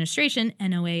Atmospheric Administration,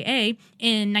 NOAA,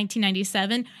 in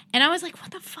 1997. And I was like, what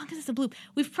the fuck is the bloop?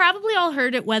 We've probably all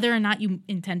heard it, whether or not you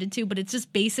intended to, but it's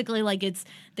just basically like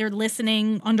they're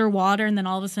listening underwater, and then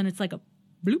all of a sudden it's like a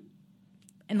bloop.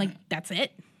 And like, that's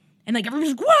it. And like,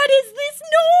 everyone's like, what is this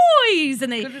noise?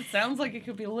 And it sounds like it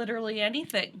could be literally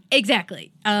anything.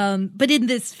 Exactly. But in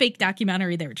this fake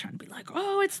documentary, they were trying to be like,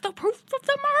 oh, it's the proof of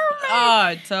the mermaid.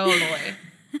 Oh, totally.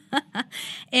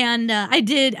 And I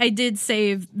did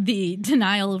save the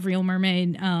denial of real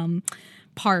mermaid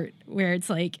part where it's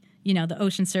like, the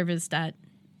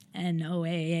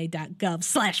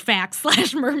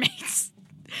oceanservice.noaa.gov/facts/mermaids.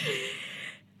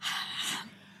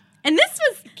 And this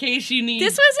was, in case you need,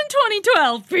 this was in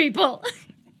 2012, people.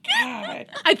 God.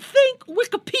 I think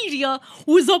Wikipedia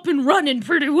was up and running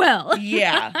pretty well.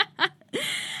 Yeah.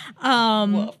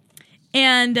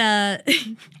 And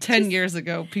 10 years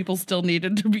ago, people still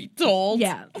needed to be told.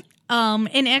 Yeah.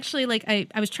 And actually, like, I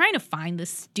was trying to find this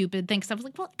stupid thing because I was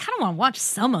like, well, I kind of want to watch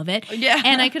some of it. Yeah.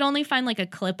 And I could only find, like, a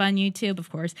clip on YouTube, of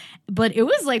course. But it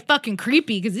was, like, fucking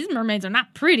creepy because these mermaids are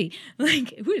not pretty.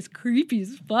 Like, it was creepy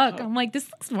as fuck. I'm like, this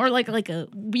looks more like a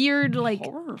weird, like,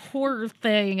 horror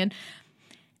thing. And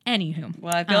anywho.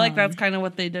 Well, I feel like that's kind of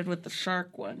what they did with the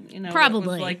shark one. Probably. It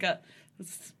was like a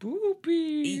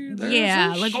spoopy.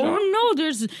 Like, oh no,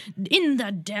 there's in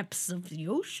the depths of the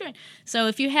ocean. So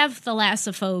if you have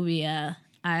thalassophobia,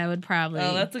 I would probably.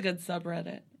 Oh, that's a good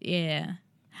subreddit. Yeah.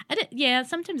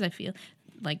 Sometimes I feel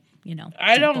like,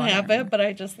 I don't have it, but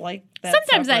I just like that.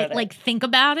 Sometimes subreddit. I like think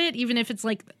about it, even if it's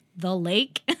like the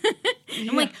lake.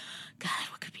 I'm like, God,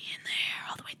 what could be in there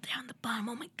all the way down the bottom?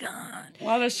 Oh my God. A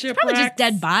lot of shipwrecks. It's probably just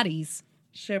dead bodies.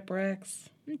 Shipwrecks.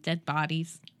 Dead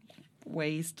bodies.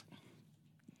 Waste.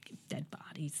 Dead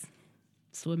bodies.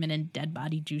 Swimming in dead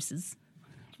body juices.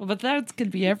 Well, but that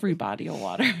could be every body of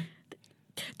water.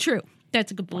 True.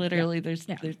 That's a good point. Literally, they're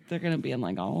going to be in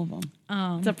like all of them.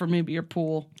 Except for maybe your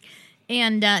pool.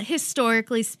 And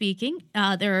historically speaking,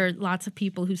 there are lots of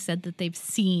people who said that they've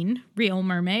seen real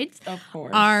mermaids. Of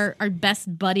course. Our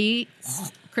best buddy,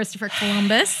 Christopher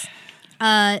Columbus,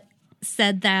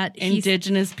 said that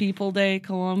Indigenous People Day,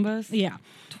 Columbus. Yeah.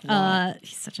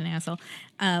 He's such an asshole.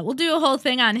 We'll do a whole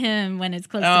thing on him when it's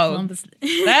close to Columbus.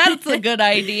 That's a good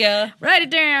idea. Write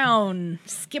it down,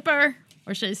 Skipper.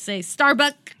 Or should I say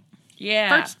Starbuck?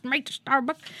 Yeah. First mate to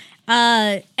Starbuck.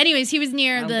 Anyways, he was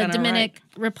near the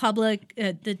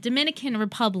Dominican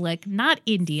Republic, not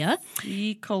India.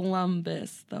 See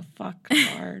Columbus, the fuck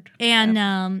card.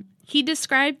 And he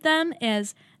described them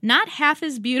as not half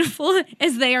as beautiful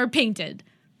as they are painted.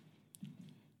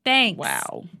 Thanks.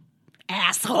 Wow.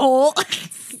 Asshole.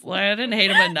 Well, I didn't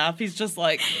hate him enough. He's just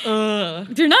like, ugh.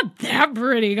 They're not that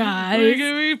pretty, guys. They're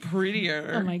going to be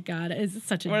prettier. Oh my God. It's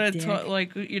such a dick.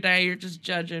 Like, you're just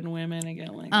judging women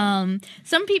again. Like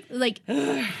some people, like,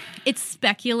 it's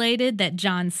speculated that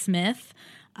John Smith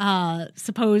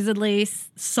supposedly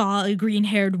saw a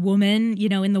green-haired woman,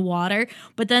 in the water.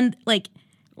 But then, like,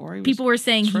 people were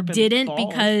saying he didn't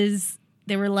because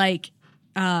they were like,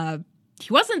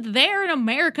 he wasn't there in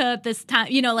America at this time.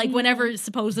 Whenever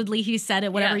supposedly he said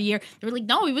it, whatever year, they were like,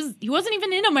 no, he wasn't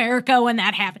even in America when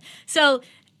that happened. So,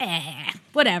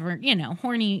 whatever,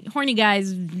 horny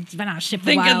guys been on a ship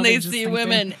a while. Thinking they see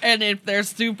women, and if they're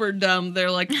super dumb,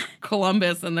 they're like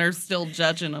Columbus, and they're still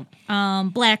judging them.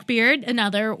 Blackbeard,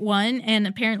 another one, and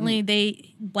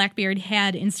apparently Blackbeard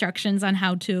had instructions on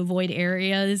how to avoid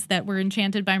areas that were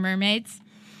enchanted by mermaids.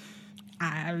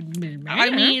 I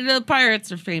mean, the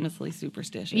pirates are famously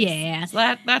superstitious. Yeah. So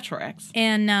that tracks.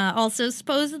 And also,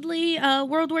 supposedly,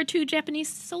 World War II Japanese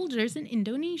soldiers in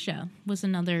Indonesia was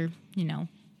another,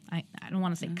 I don't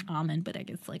want to say common, but I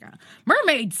guess like a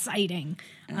mermaid sighting.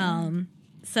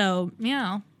 So,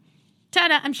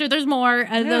 ta-da, I'm sure there's more.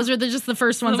 Those are just the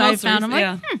first ones I found. I'm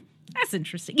like, that's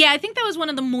interesting. Yeah, I think that was one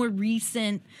of the more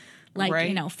recent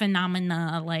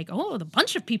phenomena, like, the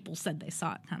bunch of people said they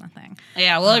saw it kind of thing.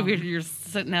 Yeah, well, if you're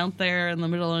sitting out there in the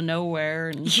middle of nowhere.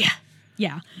 And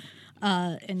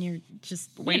and you're just,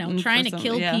 trying to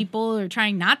kill people or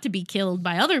trying not to be killed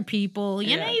by other people,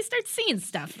 you start seeing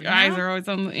stuff. Your eyes are always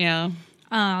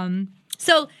on,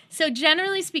 So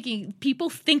generally speaking, people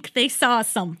think they saw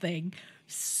something.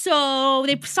 So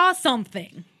they saw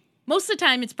something. Most of the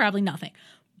time, it's probably nothing.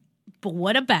 But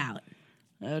what about...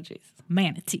 Oh, jeez.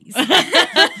 Manatees.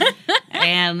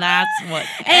 And that's what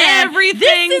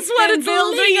everything is what it's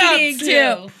leading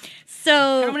to.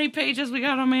 So how many pages we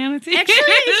got on manatees? Actually,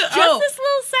 it's just this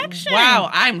little section.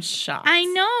 Wow, I'm shocked. I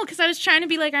know, because I was trying to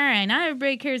be like, all right, not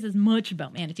everybody cares as much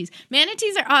about manatees.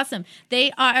 Manatees are awesome.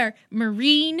 They are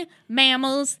marine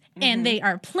mammals, and they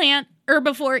are plant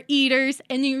herbivore eaters,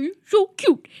 and they're so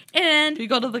cute. And if you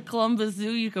go to the Columbus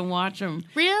Zoo, you can watch them.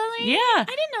 Really? Yeah. I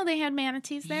didn't know they had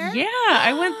manatees there. Yeah,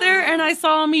 I went there and I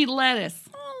saw them eat lettuce.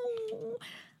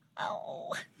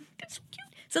 Oh, that's so cute.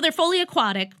 So they're fully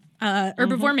aquatic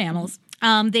herbivore mammals.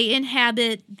 They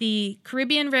inhabit the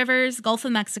Caribbean rivers, Gulf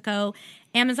of Mexico,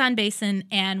 Amazon Basin,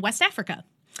 and West Africa.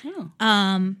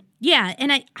 Oh. Yeah,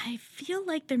 and I feel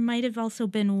like there might have also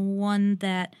been one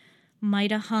that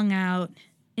might have hung out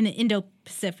in the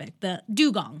Indo-Pacific, the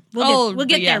dugong. We'll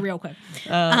get there real quick.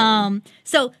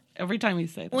 So every time you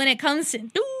say that. When it comes to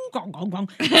dugong,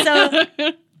 so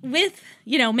with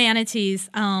manatees,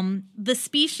 the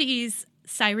species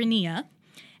Sirenia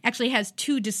actually has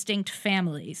two distinct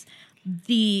families.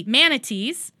 The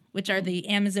manatees, which are the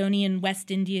Amazonian, West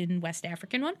Indian, West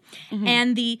African one,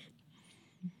 and the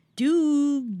dugongs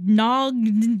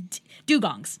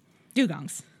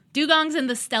and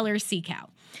the stellar sea cow.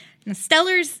 Now,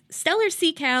 stellar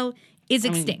sea cow is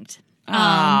extinct.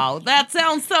 That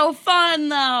sounds so fun,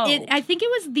 though. I think it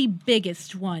was the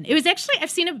biggest one. It was actually, I've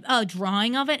seen a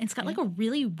drawing of it, and it's got like a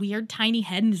really weird tiny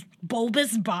head and this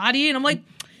bulbous body, and I'm like,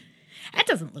 that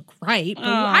doesn't look right. But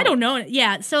I don't know.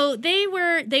 Yeah, so they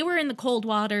were in the cold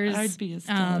waters. I'd be a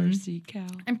stellar sea cow.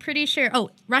 I'm pretty sure.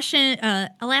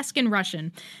 Alaskan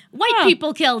Russian. White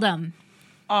people killed them.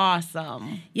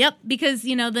 Awesome. Yep, because,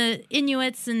 the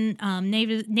Inuits and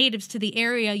natives to the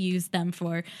area used them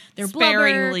for their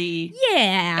sparingly. Blubber.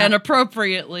 Yeah. And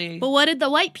appropriately. But what did the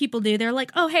white people do? They're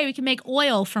like, oh, hey, we can make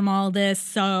oil from all this.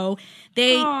 So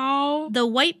the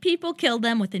white people killed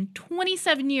them within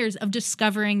 27 years of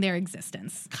discovering their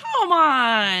existence. Come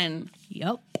on.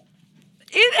 Yep.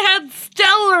 It had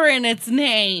stellar in its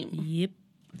name. Yep.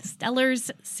 Stellar's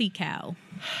sea cow.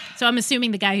 So I'm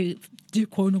assuming the guy who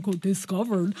quote unquote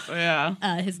discovered. Yeah.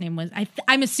 His name was.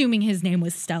 I'm assuming his name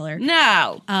was Stellar.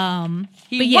 No.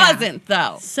 He wasn't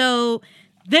though. So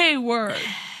they were.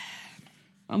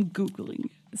 I'm Googling.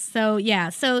 So yeah.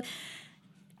 So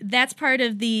that's part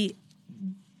of the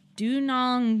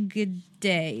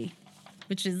Dunongidae,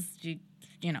 which is,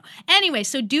 Anyway,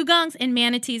 so dugongs and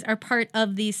manatees are part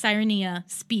of the Sirenia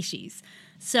species.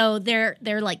 So they're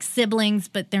like siblings,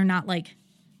 but they're not like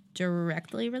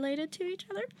directly related to each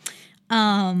other.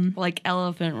 Like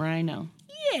elephant rhino.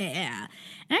 Yeah.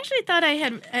 And I actually thought I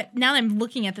had, now that I'm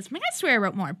looking at this, I swear I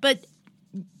wrote more. But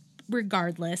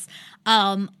regardless,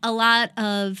 a lot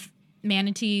of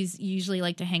manatees usually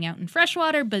like to hang out in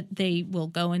freshwater, but they will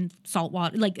go in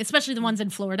saltwater, like especially the ones in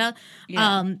Florida.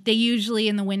 Yeah. They usually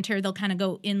in the winter, they'll kind of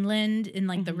go inland in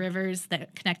like the rivers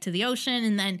that connect to the ocean.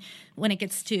 And then when it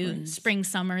gets to spring,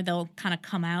 summer, they'll kind of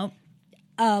come out.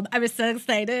 I was so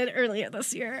excited earlier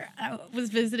this year. I was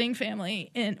visiting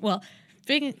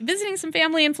visiting some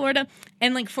family in Florida,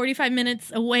 and like 45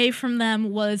 minutes away from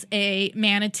them was a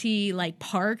manatee like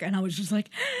park, and I was just like,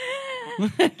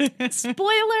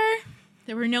 spoiler,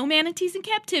 there were no manatees in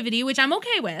captivity, which I'm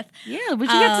okay with. Yeah, but you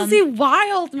got to see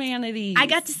wild manatees. I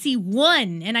got to see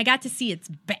one, and I got to see its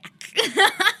back.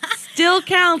 Still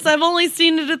counts. I've only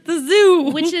seen it at the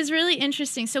zoo. Which is really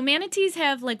interesting. So manatees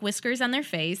have like whiskers on their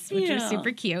face, which are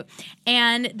super cute.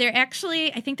 And they're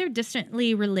actually, I think they're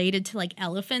distantly related to like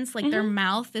elephants. Like their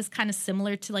mouth is kind of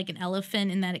similar to like an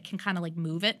elephant in that it can kind of like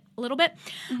move it a little bit.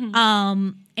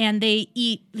 And they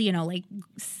eat, like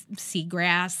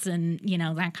seagrass and,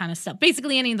 that kind of stuff.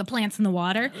 Basically any of the plants in the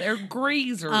water. They're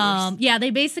grazers.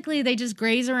 They just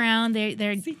graze around.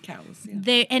 They're sea cows.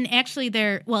 Yeah.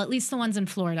 At least the ones in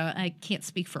Florida. I can't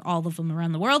speak for all of them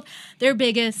around the world. Their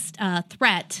biggest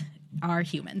threat are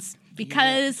humans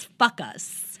because fuck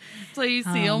us. So you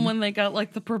see them when they got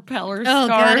like the propeller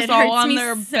scars all on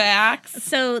their backs.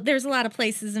 So there's a lot of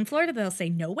places in Florida that'll say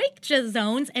no wake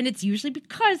zones, and it's usually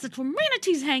because that's where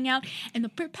manatees hang out, and the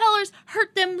propellers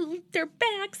hurt their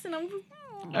backs. And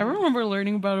I remember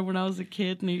learning about it when I was a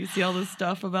kid, and you see all this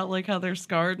stuff about like how they're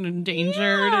scarred and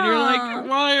endangered, and you're like,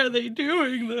 why are they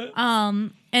doing this?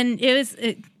 And it was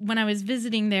when I was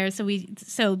visiting there.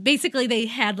 So basically they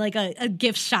had like a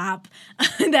gift shop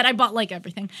that I bought like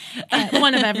everything,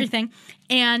 one of everything,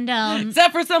 and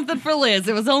except for something for Liz.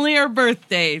 It was only her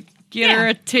birthday. Get her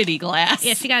a titty glass.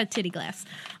 Yeah, she got a titty glass.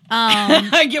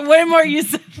 I get way more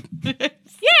use. Yeah, you're gonna get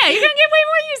way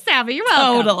more use out of it. You're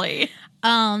welcome. Totally.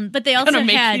 But they also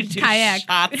had kayak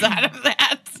shots out of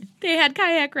that. They had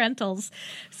kayak rentals.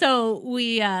 So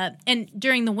we, and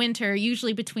during the winter,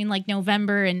 usually between like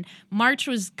November and March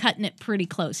was cutting it pretty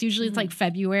close. Usually it's like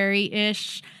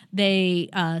February-ish. They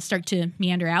start to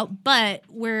meander out. But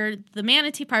where the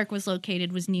manatee park was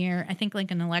located was near, I think,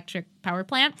 like an electric power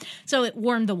plant. So it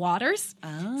warmed the waters.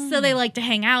 Oh. So they like to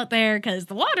hang out there because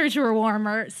the waters were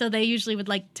warmer. So they usually would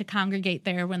like to congregate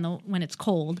there when it's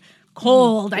cold.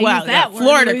 Cold. I use that word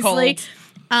Florida loosely.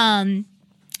 Cold.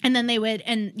 And then they would,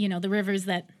 and the rivers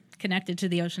that connected to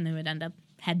the ocean, they would end up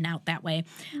heading out that way.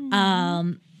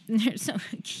 They're so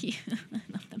cute. I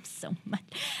love them so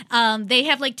much. They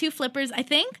have like two flippers. I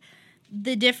think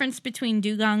the difference between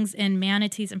dugongs and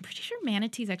manatees, I'm pretty sure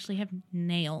manatees actually have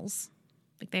nails.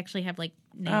 Like they actually have like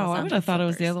nails. Oh, I would have thought it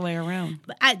was the other way around.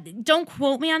 Don't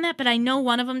quote me on that, but I know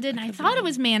one of them did. And I thought it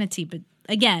was manatee, but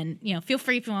again, feel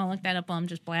free if you want to look that up while I'm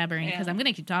just blabbering because I'm going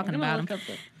to keep talking about them.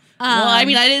 Well, I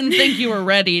mean, I didn't think you were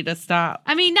ready to stop.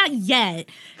 I mean, not yet.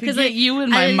 Because you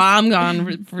and my mom gone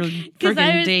for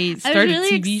freaking days. Started I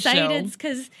was really TV excited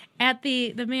because at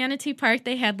the manatee park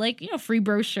they had like free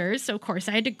brochures. So of course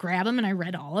I had to grab them and I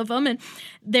read all of them. And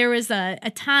there was a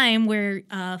time where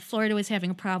Florida was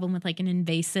having a problem with like an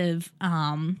invasive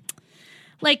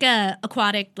like a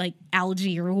aquatic like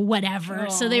algae or whatever.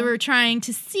 Aww. So they were trying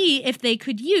to see if they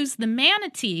could use the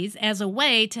manatees as a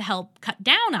way to help cut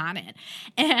down on it.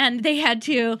 And they had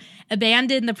to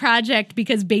abandon the project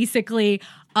because basically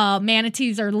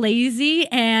manatees are lazy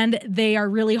and they are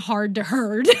really hard to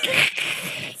herd. So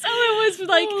it was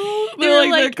like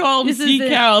they're called sea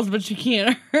cows, but you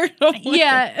can't herd them.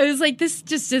 Yeah, it was like this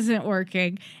just isn't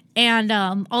working. And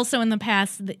also in the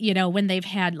past, when they've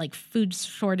had like food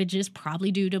shortages, probably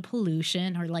due to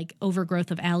pollution or like overgrowth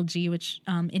of algae, which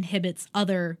inhibits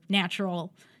other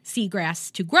natural seagrass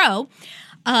to grow,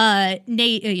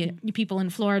 people in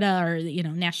Florida or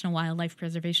National Wildlife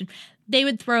Preservation, they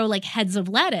would throw like heads of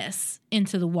lettuce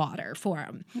into the water for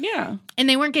them. Yeah, and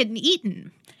they weren't getting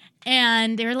eaten.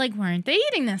 And they were like, weren't they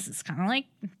eating this? It's kind of like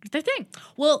their thing.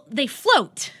 Well, they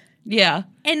float. Yeah.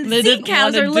 And sea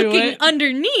cows are looking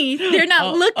underneath. They're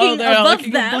not looking above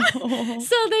them.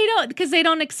 So they don't, because they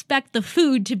don't expect the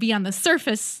food to be on the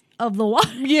surface of the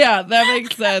water. Yeah, that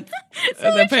makes sense.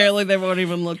 So and apparently they won't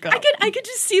even look up. I could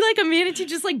just see like a manatee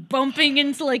just like bumping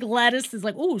into like lettuce. Is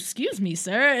like, oh, excuse me,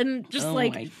 sir. And just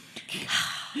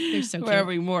They're so cute. We're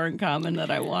having more in common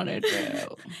than I wanted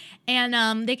to.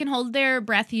 And they can hold their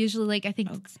breath usually, like, I think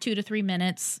it's 2 to 3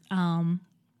 minutes.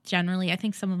 Generally, I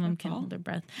think some of them can hold their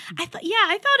breath. I thought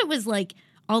it was like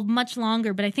much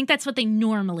longer, but I think that's what they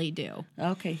normally do.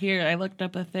 Okay, here, I looked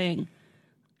up a thing.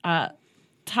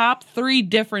 Top 3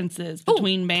 differences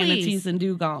between manatees and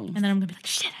dugongs. And then I'm going to be like,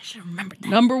 shit, I should have remembered that.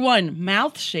 Number 1,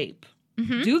 mouth shape.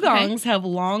 Dugongs have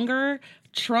longer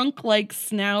trunk-like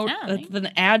snout with an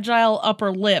agile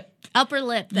upper lip.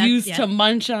 Used to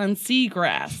munch on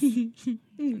seagrass.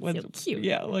 So cute.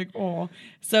 Yeah, like, oh.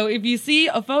 So if you see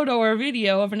a photo or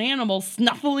video of an animal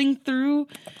snuffling through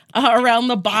around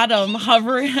the bottom,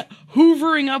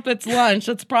 hoovering up its lunch,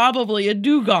 it's probably a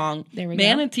dugong. There we go.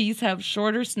 Manatees have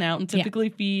shorter snout and typically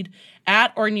feed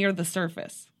at or near the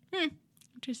surface.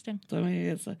 Interesting. So maybe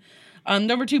it's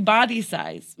number 2, body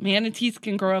size. Manatees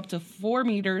can grow up to 4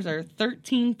 meters or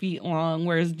 13 feet long,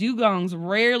 whereas dugongs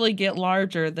rarely get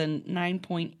larger than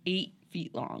 9.8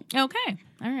 feet long. Okay.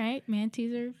 All right.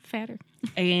 Manatees are fatter.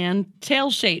 And tail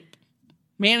shape.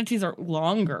 Manatees are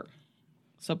longer.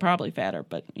 So probably fatter,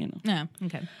 but Oh,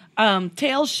 okay.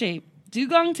 Tail shape.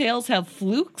 Dugong tails have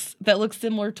flukes that look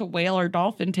similar to whale or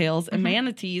dolphin tails, and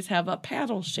manatees have a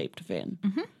paddle-shaped fin.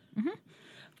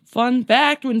 Fun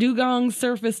fact, when dugongs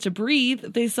surface to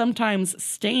breathe, they sometimes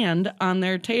stand on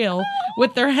their tail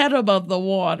with their head above the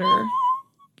water.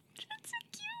 That's so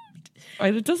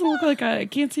cute. It doesn't look like I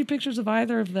can't see pictures of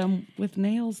either of them with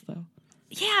nails, though.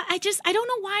 Yeah, I don't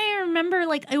know why I remember,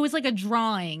 like, it was like a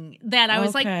drawing that I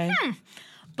was like,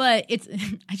 But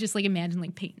I just, like, imagine,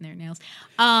 like, painting their nails.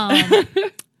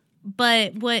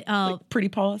 But what... like pretty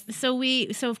paws. So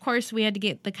of course, we had to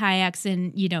get the kayaks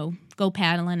and, go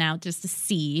paddling out just to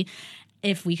see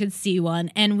if we could see one.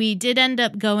 And we did end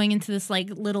up going into this, like,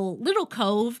 little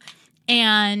cove.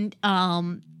 And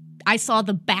I saw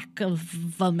the back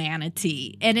of a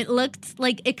manatee. And it looked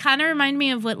like... It kind of reminded me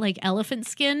of what, like, elephant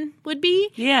skin would be.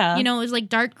 Yeah. It was, like,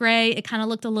 dark gray. It kind of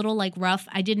looked a little, like, rough.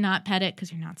 I did not pet it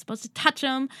because you're not supposed to touch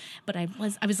them. But I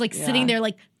was like, sitting there,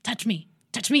 like, touch me.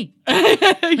 Touch me.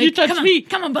 You touch me.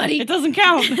 Come on, buddy. It doesn't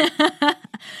count.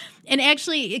 And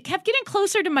actually, it kept getting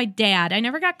closer to my dad. I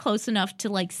never got close enough to,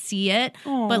 like, see it.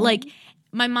 Aww. But, like,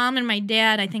 my mom and my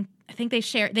dad, I think they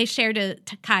shared a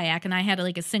kayak, and I had,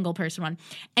 like, a single person one.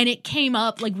 And it came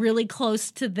up, like, really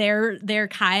close to their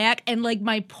kayak, and, like,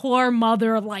 my poor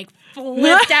mother, like,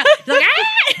 flipped out. Like,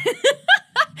 ah!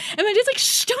 And my dad's like,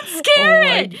 shh, don't scare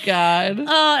it. Oh, my God.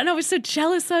 And I was so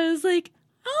jealous. I was like,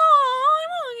 oh,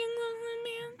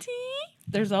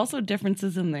 there's also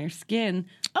differences in their skin,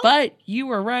 but you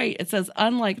were right. It says,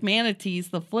 unlike manatees,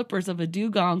 the flippers of a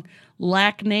dugong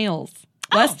lack nails.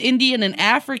 West Indian and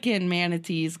African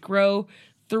manatees grow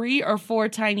 3 or 4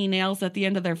 tiny nails at the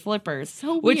end of their flippers,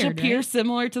 which appear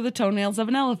similar to the toenails of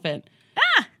an elephant.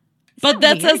 But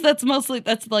that says that's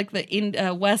like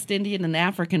the West Indian and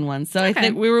African ones. So I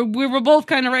think we were both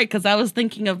kind of right, because I was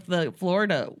thinking of the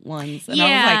Florida ones. And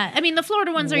I was like, the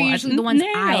Florida ones are usually the ones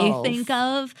I think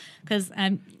of, because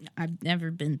I've never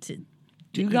been to.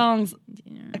 Dugongs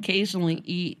occasionally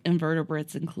eat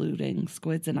invertebrates, including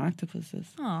squids and octopuses.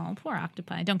 Oh, poor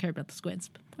octopi. I don't care about the squids,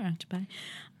 but poor octopi.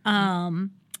 And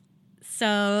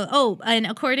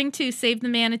according to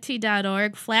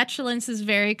SaveTheManatee.org, flatulence is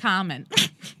very common.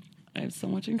 I have so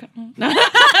much in common.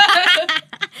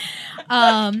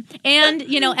 And,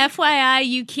 FYI,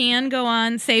 you can go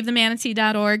on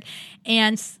SaveTheManatee.org,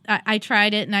 and I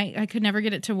tried it, and I could never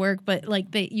get it to work, but, like,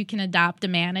 you can adopt a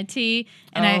manatee,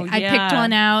 and I picked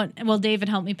one out. Well, David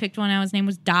helped me pick one out. His name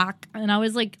was Doc, and I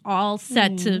was, like, all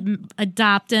set to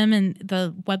adopt him, and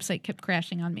the website kept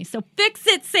crashing on me. So fix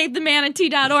it,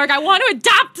 SaveTheManatee.org. I want to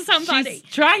adopt somebody. She's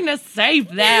trying to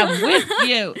save them with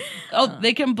you. Oh,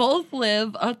 they can both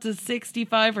live up to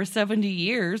 65 or 70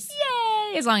 years.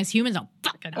 Yay! As long as humans don't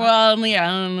fuck it up. Well, yeah, I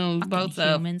don't know. Both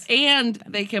humans. And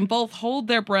they can both hold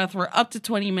their breath for up to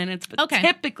 20 minutes, but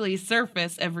typically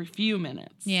surface every few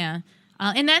minutes. Yeah.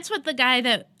 And that's what the guy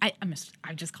that I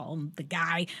just call him the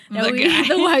guy.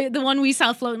 The one we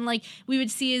saw floating. Like, we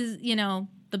would see his,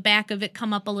 the back of it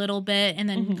come up a little bit and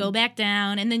then go back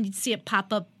down, and then you'd see it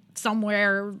pop up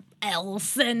somewhere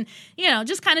else, and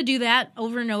just kind of do that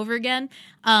over and over again.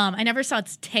 I never saw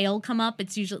its tail come up.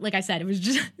 It's usually, like I said,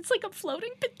 it's like a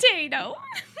floating potato.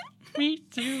 Me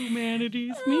too,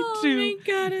 manatees. Me too. My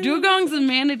God, Dugongs and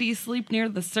manatees sleep near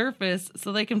the surface,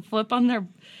 so they can flip on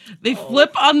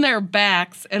their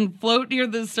backs and float near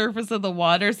the surface of the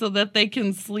water, so that they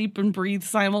can sleep and breathe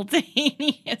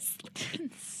simultaneously.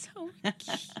 It's so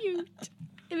cute.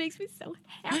 It makes me so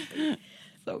happy.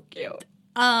 So cute.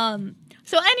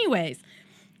 So anyways,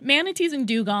 manatees and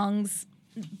dugongs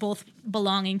both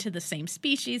belonging to the same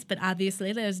species, but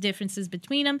obviously there's differences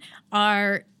between them,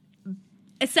 are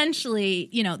essentially,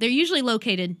 they're usually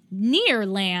located near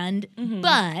land,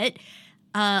 but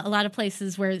a lot of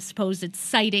places where supposed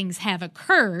sightings have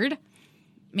occurred,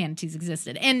 manatees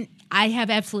existed. And I have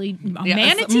absolutely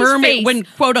manatee's face. When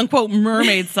quote-unquote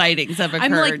mermaid sightings have occurred,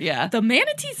 I'm like, the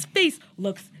manatee's face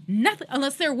looks nothing,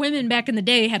 unless their women back in the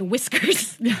day had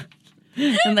whiskers.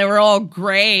 And they were all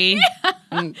gray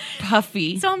and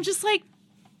puffy. So I'm just like,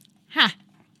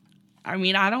 I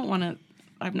mean, I don't want to,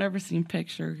 I've never seen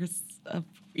pictures of,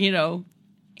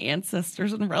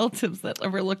 ancestors and relatives that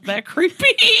ever looked that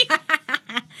creepy.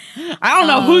 I don't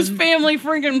know whose family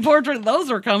freaking portrait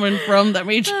those were coming from that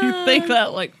made you think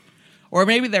that, or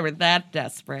maybe they were that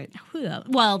desperate.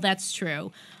 Well, that's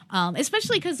true.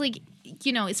 Especially because,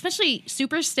 especially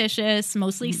superstitious,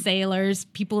 mostly sailors,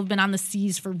 people have been on the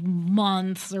seas for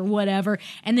months or whatever,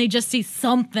 and they just see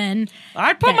something.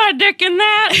 I'd put my dick in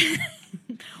that.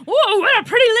 Whoa, what a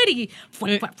pretty lady.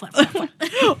 Flap, flap, flap, flap, flap.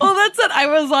 Well, that's it. I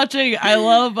was watching, I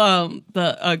love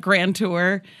the Grand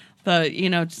Tour,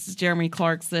 just Jeremy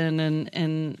Clarkson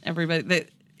and everybody.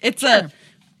 It's a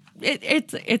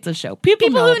show. People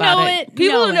know about it.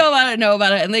 People who know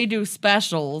about it, and they do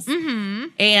specials. Mm-hmm.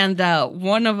 And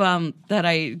one of them that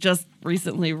I just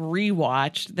recently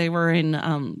rewatched, they were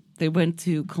they went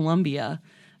to Colombia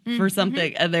for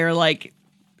something, and they were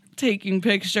taking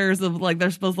pictures of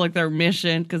they're supposed to their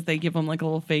mission, because they give them a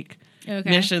little fake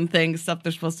mission thing, stuff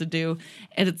they're supposed to do,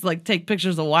 and it's take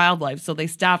pictures of wildlife. So they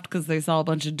stopped because they saw a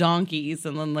bunch of donkeys,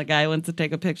 and then the guy went to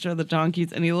take a picture of the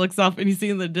donkeys, and he looks off and you see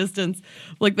in the distance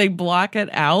they block it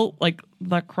out,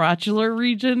 the crotchular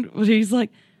region, but he's like,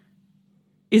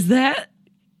 is that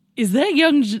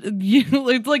young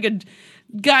it's like a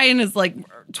guy in his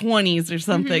 20s or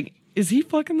something, is he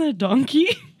fucking that donkey?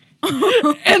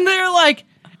 And they're like,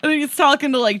 and he's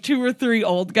talking to 2 or 3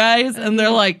 old guys, and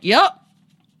they're like, yep,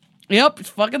 it's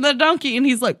fucking that donkey. And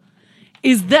he's like,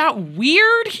 is that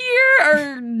weird here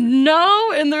or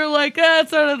no? And they're like,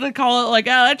 it's sort of, they call it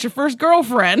that's your first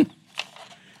girlfriend.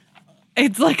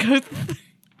 It's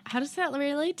how does that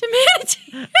relate to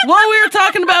manatee? Well, we were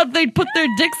talking about they'd put their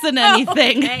dicks in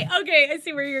anything. Okay, I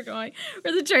see where you're going.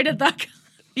 Where the train of thought.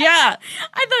 Yeah.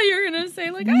 I thought you were going to say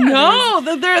no,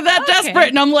 that they're that desperate.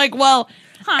 And I'm like, well...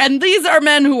 And these are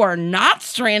men who are not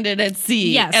stranded at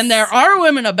sea. Yes. And there are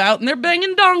women about, and they're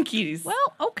banging donkeys.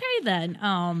 Well, okay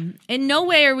then. In no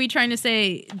way are we trying to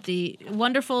say the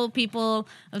wonderful people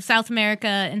of South America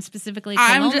and specifically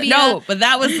Colombia. No, but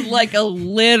that was a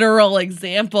literal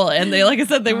example. And they, like I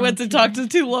said, they went to talk to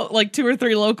 2 or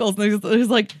 3 locals, and it was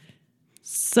like,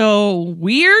 so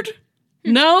weird?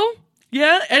 No?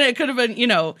 Yeah? And it could have been,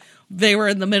 they were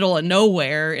in the middle of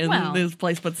nowhere in this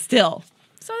place, but still.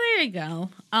 So there you go.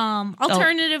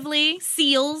 Alternatively,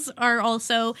 seals are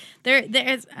also there.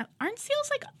 Aren't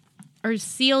seals or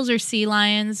seals or sea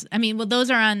lions? I mean, well, those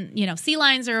are on. Sea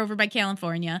lions are over by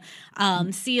California.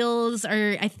 Seals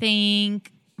are, I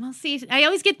think. Well, see, I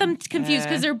always get them confused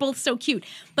because they're both so cute.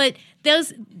 But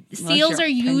those seals are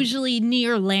usually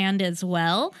near land as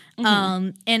well.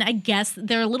 And I guess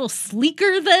they're a little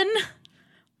sleeker than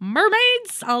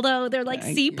mermaids, although they're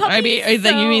sea puppies. I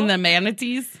mean, you mean the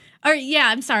manatees?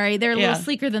 I'm sorry. They're a little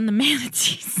sleeker than the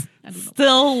manatees.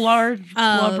 Still large,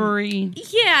 blubbery.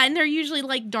 Yeah, and they're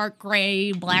usually dark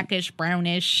gray, blackish,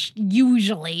 brownish,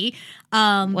 usually.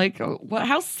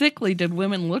 How sickly did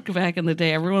women look back in the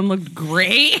day? Everyone looked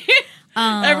gray.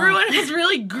 Everyone was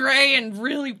really gray and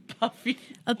really puffy.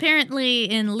 Apparently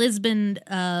in Lisbon,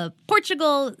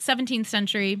 Portugal, 17th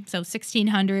century, so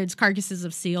 1600s, carcasses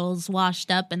of seals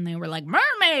washed up, and they were like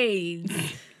mermaids.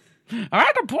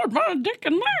 I can put my dick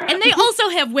in there. And they also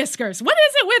have whiskers. What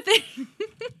is it with it?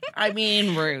 I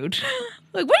mean, rude.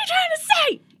 What are you trying to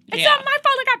say? It's not my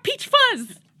fault I got peach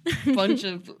fuzz. Bunch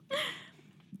of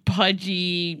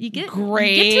pudgy,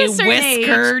 gray,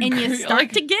 whiskered. And you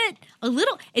start to get a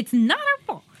little... It's not our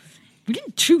fault. We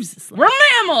didn't choose this. We're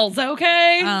mammals,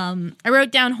 okay? I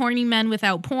wrote down horny men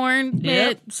without porn.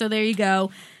 Yep. So there you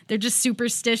go. They're just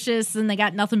superstitious and they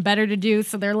got nothing better to do.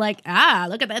 So they're like,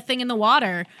 look at that thing in the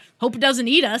water. Hope it doesn't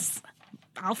eat us.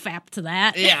 I'll fap to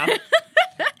that. Yeah.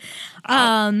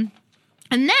 And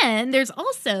then there's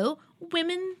also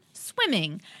women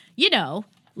swimming.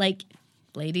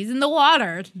 Ladies in the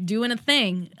water doing a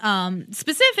thing.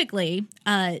 Specifically,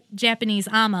 Japanese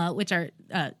ama, which are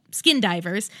skin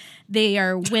divers. They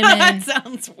are women. That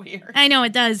sounds weird. I know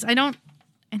it does.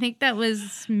 I think that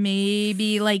was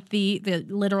maybe the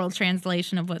literal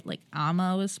translation of what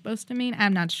ama was supposed to mean.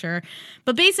 I'm not sure.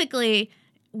 But basically,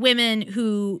 women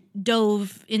who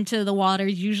dove into the water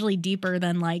usually deeper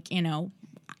than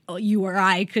you or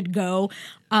I could go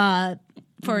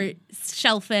for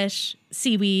shellfish,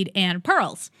 seaweed, and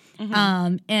pearls.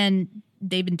 And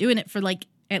they've been doing it for like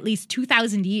at least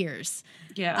 2,000 years.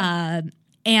 Yeah.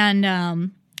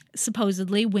 And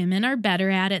supposedly women are better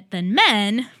at it than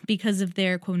men because of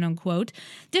their quote unquote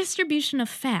distribution of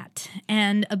fat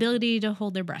and ability to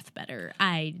hold their breath better.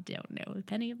 I don't know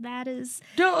if any of that is.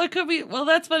 No, it could be. Well,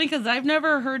 that's funny because I've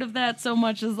never heard of that so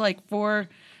much as like for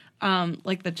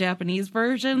like the Japanese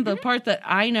version. The part that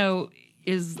I know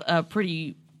is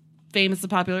pretty famous and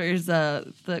popular is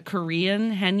the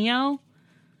Korean henyo.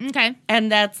 Okay.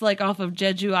 And that's like off of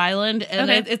Jeju Island. And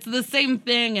it's the same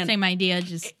thing. And same idea,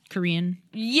 just Korean.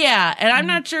 Yeah. And I'm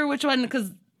not sure which one,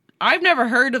 because I've never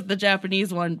heard of the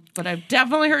Japanese one, but I've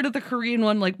definitely heard of the Korean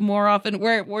one like more often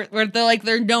where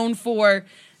they're known for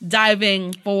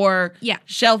diving for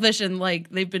shellfish, and like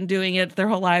they've been doing it their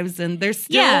whole lives, and there's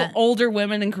still older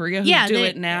women in Korea who do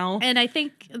it now. And I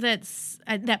think that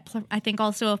I think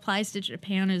also applies to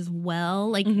Japan as well.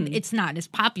 Like it's not as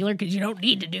popular because you don't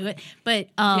need to do it, but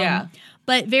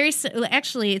but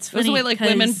actually it's funny. That's the way like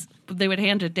women, they would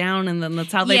hand it down, and then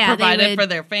that's how they provided for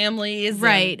their families,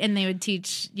 right? And they would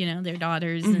teach their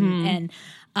daughters, and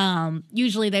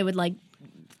usually they would like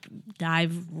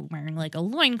dive wearing like a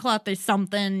loincloth or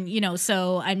something,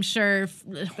 so I'm sure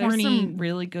horny. There's some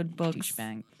really good books.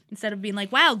 Instead of being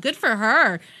like, wow, good for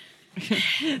her.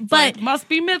 But like, must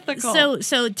be mythical.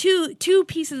 So two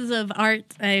pieces of art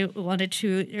I wanted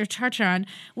to touch on,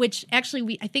 which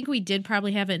actually I think we did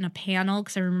probably have it in a panel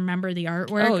because I remember the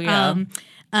artwork. Oh,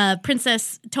 yeah.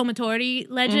 Princess Tomotori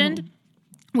legend,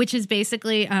 which is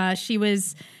basically she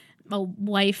was a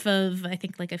wife of, I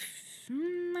think, like I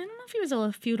don't know if he was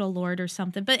a feudal lord or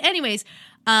something. But anyways,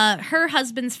 her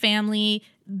husband's family,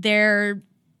 their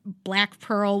black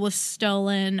pearl was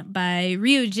stolen by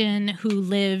Ryujin, who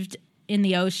lived in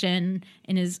the ocean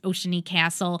in his oceany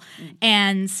castle.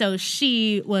 And so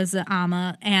she was the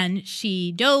ama, and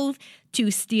she dove to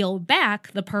steal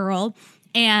back the pearl.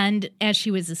 And as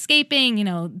she was escaping,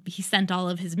 he sent all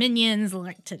of his minions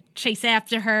to chase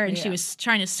after her, and she was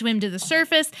trying to swim to the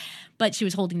surface, but she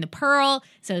was holding the pearl,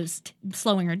 so it was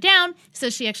slowing her down. So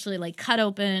she actually cut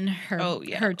open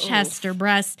her chest or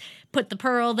breast, put the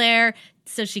pearl there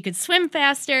so she could swim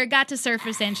faster, got to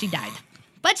surface, and she died.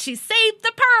 But she saved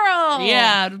the pearl!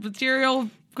 Yeah, material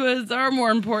goods are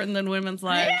more important than women's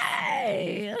lives.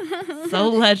 Yay! So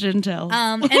legend tells.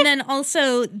 And then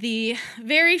also the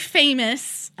very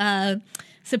famous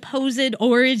supposed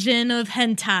origin of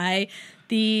hentai,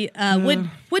 the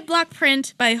woodblock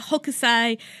print by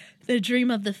Hokusai, The Dream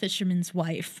of the Fisherman's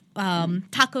Wife,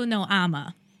 Tako no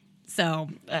Ama. So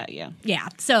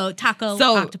so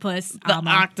octopus, the ama.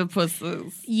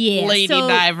 Octopus's lady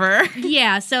diver.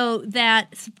 So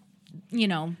that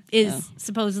is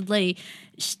supposedly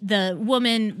the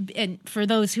woman. And for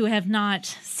those who have not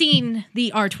seen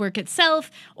the artwork itself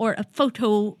or a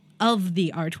photo of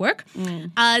the artwork,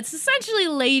 it's essentially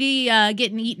a lady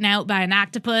getting eaten out by an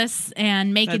octopus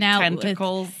and making out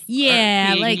tentacles.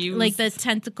 Like the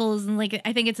tentacles, and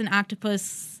I think it's an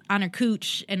octopus on her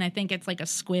cooch, and I think it's like a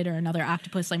squid or another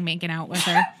octopus like making out with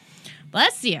her.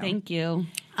 Bless you. Thank you.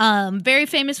 Very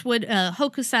famous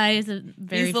Hokusai is a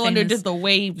very He's the famous, one who did the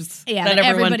waves that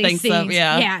everyone thinks sees. of.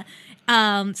 Yeah.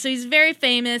 So he's very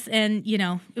famous, and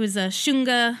it was a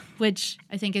shunga, which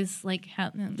I think is like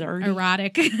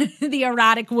erotic, the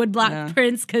erotic woodblock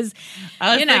prince. Because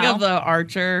I was thinking of the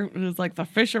archer, it was like the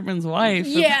fisherman's wife.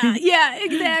 Yeah,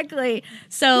 exactly.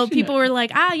 So people were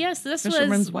like, yes, this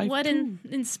was what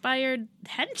inspired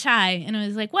hentai, and I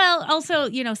was like, well, also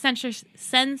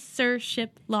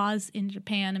censorship laws in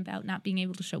Japan about not being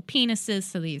able to show penises,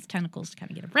 so they use tentacles to kind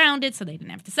of get around it, so they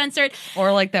didn't have to censor it.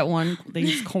 Or like that one, they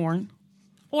use corn.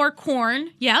 Or corn.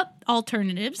 Yep.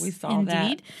 Alternatives. We saw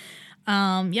that.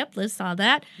 Yep. Liz saw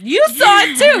that. You saw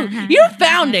it too. You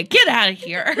found it. Get out of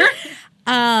here.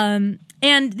 And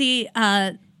the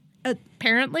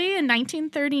apparently in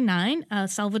 1939,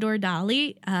 Salvador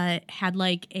Dali had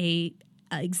like a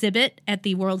exhibit at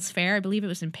the World's Fair. I believe it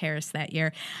was in Paris that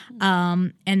year.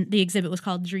 And the exhibit was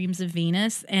called Dreams of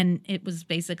Venus. And it was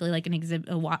basically like an exhibit.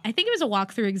 I think it was a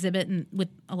walkthrough exhibit with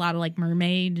a lot of like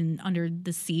mermaid and under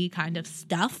the sea kind of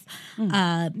stuff.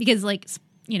 Because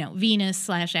Venus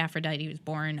 / Aphrodite was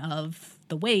born of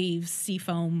the waves, sea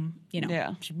foam,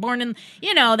 She's born in,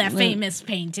 that famous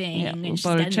painting. Yeah, and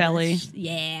Botticelli.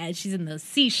 She's in the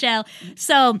seashell.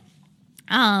 So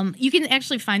you can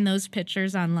actually find those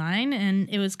pictures online, and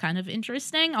it was kind of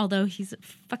interesting, although he's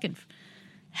fucking...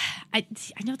 I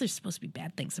know there's supposed to be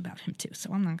bad things about him, too,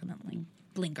 so I'm not going to,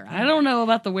 linger on. I don't know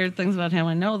about the weird things about him.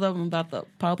 I know them about the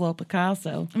Pablo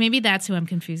Picasso. Maybe that's who I'm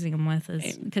confusing him with,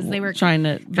 because they were trying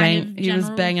to bang. He was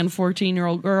banging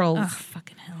 14-year-old girls. Oh,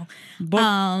 fucking hell.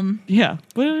 But, yeah,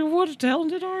 but what a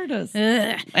talented artist.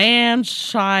 And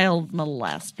child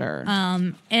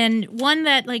molester. And one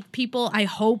that like people I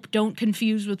hope don't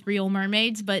confuse with Real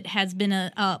Mermaids, but has been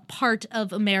a part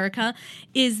of America,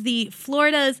 is the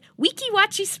Florida's Weeki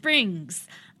Wachee Springs.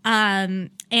 And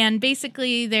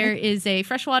basically there is a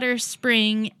freshwater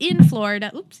spring in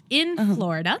Florida.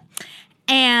 Florida.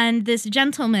 And this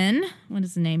gentleman, what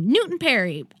is his name? Newton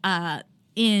Perry, I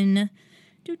didn't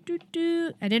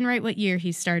write what year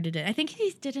he started it. I think he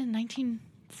did it in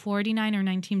 1949 or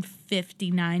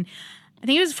 1959. I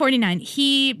think it was 49.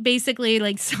 He basically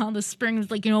like saw the spring and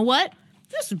was like, you know what?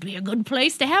 This would be a good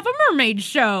place to have a mermaid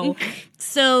show.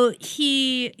 So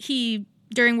he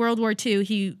during World War II,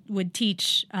 he would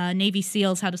teach Navy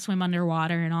SEALs how to swim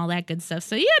underwater and all that good stuff.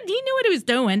 So yeah, he knew what he was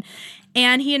doing.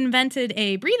 And he invented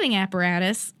a breathing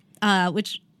apparatus,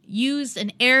 which used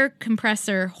an air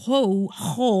compressor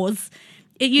hose.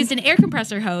 It used an air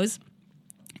compressor hose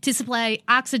to supply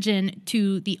oxygen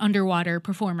to the underwater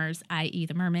performers, i.e.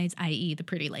 the mermaids, i.e. the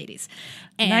pretty ladies.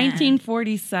 And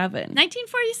 1947.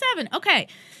 1947. Okay.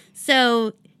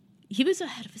 So he was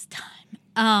ahead of his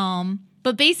time.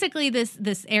 But basically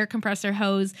this air compressor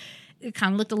hose, it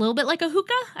kind of looked a little bit like a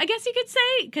hookah, I guess you could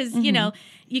say, because, you know,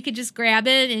 you could just grab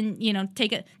it and, you know,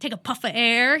 take a puff of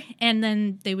air, and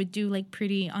then they would do like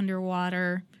pretty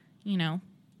underwater, you know,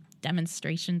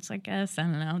 demonstrations, I guess. I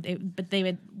don't know. But they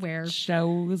would wear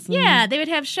shows. Yeah, they would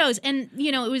have shows. And,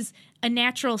 you know, it was a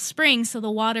natural spring, so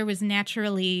the water was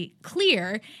naturally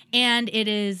clear, and it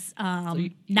is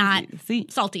not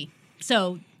salty.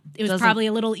 So it was probably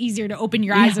a little easier to open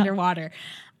your eyes underwater.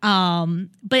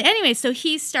 But anyway, so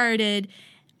he started,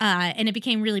 and it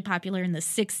became really popular in the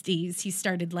 60s. He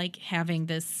started like having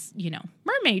this, you know,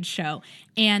 mermaid show,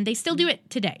 and they still do it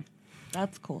today.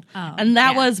 That's cool. And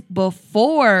that was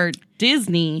before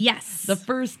Disney. Yes. The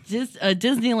first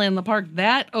Disneyland, the park,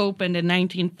 that opened in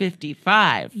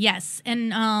 1955. Yes.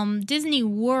 And Disney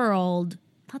World,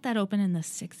 I thought that opened in the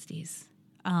 60s.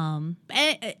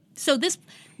 So this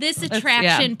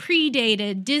attraction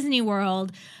predated Disney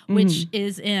World, which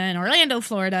is in Orlando,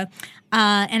 Florida.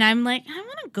 And I'm like, I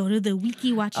want to go to the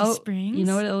Weeki Wachee Springs. You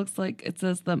know what it looks like? It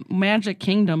says the Magic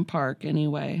Kingdom Park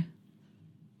anyway.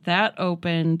 That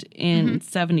opened in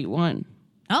 71.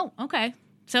 Oh, okay.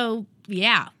 So,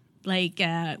 yeah, like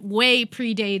way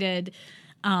predated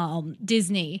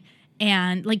Disney.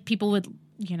 And like people would,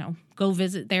 you know, go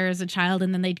visit there as a child,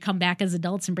 and then they'd come back as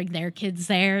adults and bring their kids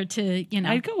there to, you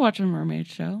know. I'd go watch a mermaid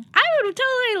show. I would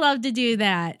totally love to do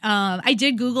that. I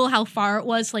did Google how far it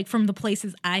was, like, from the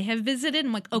places I have visited.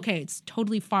 I'm like, okay, it's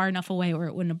totally far enough away where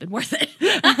it wouldn't have been worth it.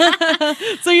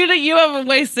 So you haven't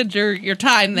wasted your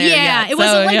time there Yeah, yet. it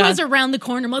wasn't like it was around the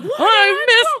corner. I'm like, what? I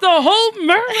missed the whole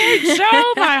mermaid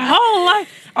show my whole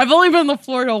life. I've only been to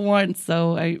Florida once,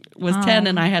 so I was 10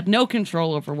 and I had no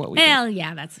control over what we did. Well,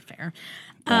 yeah, that's fair.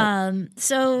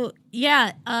 So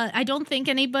yeah, I don't think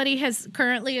anybody has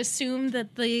currently assumed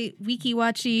that the Weeki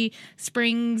Wachee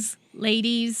Springs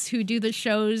ladies who do the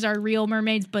shows are real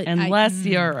mermaids, but unless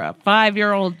you're a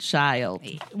 5-year-old child.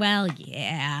 Well,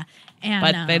 yeah, and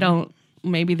but they don't.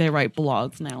 Maybe they write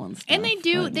blogs now and stuff. And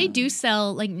they do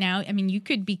sell, like, now, I mean, you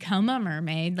could become a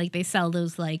mermaid. Like, they sell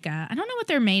those, like, I don't know what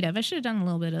they're made of. I should have done a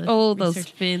little bit of research. Those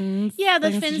fins. Yeah,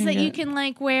 the fins that you can,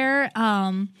 like, wear.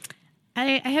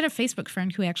 I had a Facebook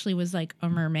friend who actually was like a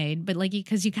mermaid, but like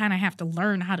because you kind of have to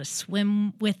learn how to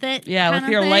swim with it. Yeah, with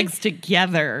your legs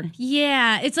together.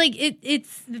 Yeah, it's like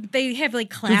it's they have like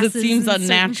classes. It seems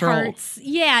unnatural. Parts.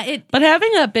 Yeah, but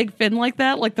having a big fin like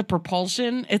that, like the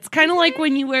propulsion, it's kind of like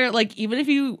when you wear, like, even if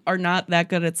you are not that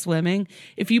good at swimming,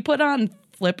 if you put on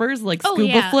flippers, like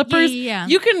scuba flippers,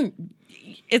 you can.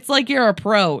 It's like you're a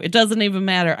pro. It doesn't even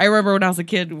matter. I remember when I was a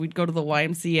kid, we'd go to the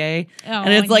YMCA,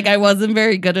 and it's like I wasn't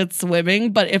very good at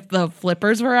swimming, but if the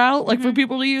flippers were out, like for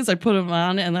people to use, I'd put them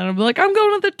on, and then I'd be like, I'm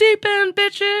going to the deep end,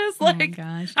 bitches. Like,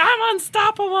 gosh. I'm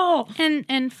unstoppable.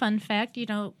 And fun fact, you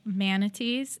know,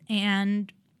 manatees and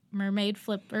mermaid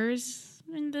flippers,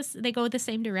 they go the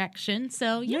same direction.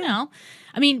 So, you know,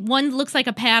 I mean, one looks like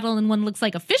a paddle and one looks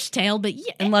like a fishtail, but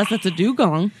yeah. Unless it's a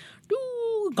dugong.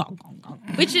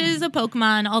 Which is a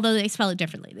Pokemon, although they spell it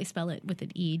differently. They spell it with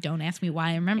an E. Don't ask me why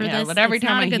I remember this. But every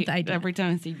time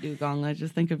I see dugong, I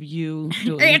just think of you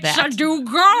doing it's that. It's a dugong!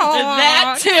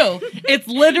 That too. It's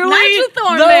literally not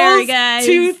thornberry, guys.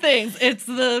 Two things. It's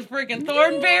the freaking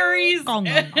thornberries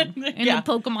and the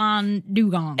Pokemon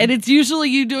dugong. And it's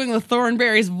usually you doing the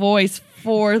thornberries voice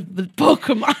for the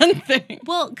Pokemon thing.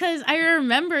 Well, because I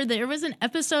remember there was an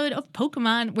episode of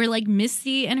Pokemon where like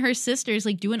Misty and her sisters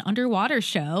like do an underwater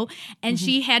show, and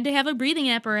she had to have a breathing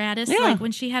apparatus. Yeah. Like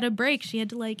when she had a break, she had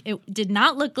to like, it did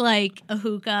not look like a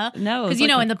hookah. No, because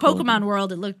in the Pokemon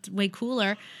world it looked way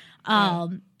cooler.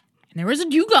 And there was a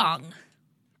dugong.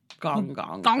 Gong,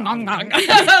 gong, gong, gong, gong.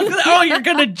 Oh, you're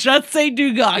going to just say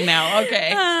dugong now.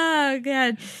 Okay. Oh,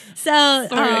 God. So, sorry,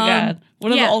 God.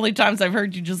 One of the only times I've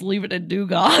heard you just leave it at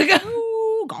dugong.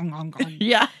 Ooh, gong, gong, gong.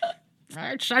 Yeah.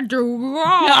 It's a dugong.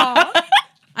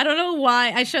 I don't know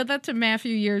why. I showed that to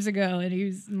Matthew years ago,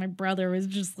 and my brother was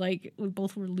just like, we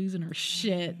both were losing our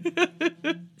shit.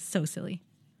 So silly.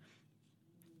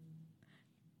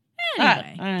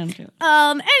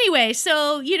 Anyway,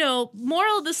 so,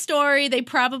 moral of the story, they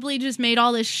probably just made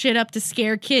all this shit up to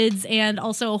scare kids and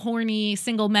also horny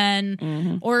single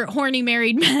men or horny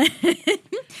married men.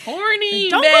 Horny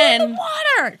Don't men. go in the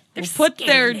water. They're put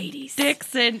their ladies.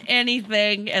 dicks in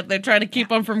anything, and they're trying to keep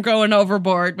them from going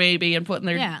overboard, maybe, and putting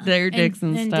their dicks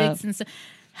and stuff. Dicks and stuff.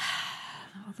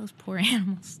 All those poor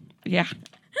animals. Yeah.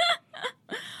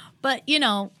 But,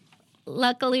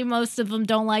 luckily, most of them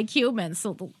don't like humans,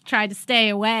 so they'll try to stay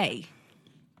away.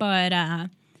 But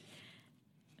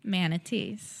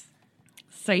manatees.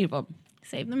 Save them.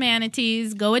 Save the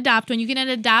manatees. Go adopt one. You can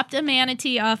adopt a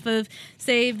manatee off of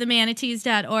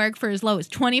SaveTheManatees.org for as low as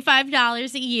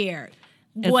 $25 a year.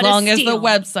 As long as the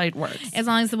website works. As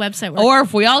long as the website works. Or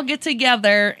if we all get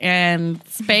together and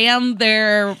spam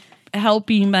their help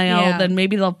email, then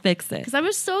maybe they'll fix it. Because I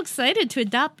was so excited to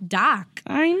adopt Doc.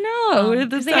 I know.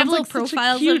 They have little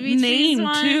profiles of each name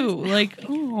too. Like,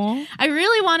 I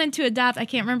really wanted to adopt. I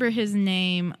can't remember his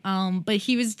name. But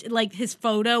he was like, his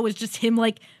photo was just him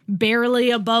like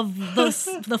barely above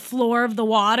the floor of the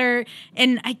water,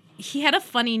 and he had a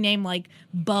funny name like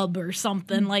Bub or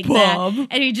something like that.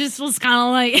 And he just was kind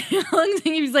of like,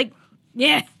 he was like,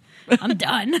 yeah, I'm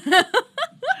done.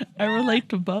 I relate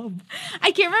to Bub.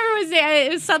 I can't remember his name.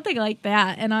 It was something like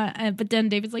that. And but then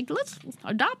David's like, let's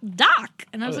adopt Doc.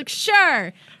 And I was like,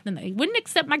 sure. Then they wouldn't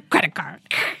accept my credit card.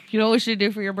 You know what we should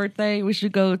do for your birthday? We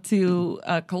should go to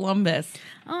Columbus.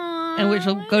 And we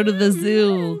should go to the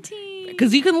zoo.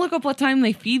 Because you can look up what time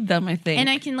they feed them, I think. And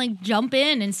I can like jump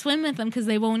in and swim with them because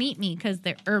they won't eat me because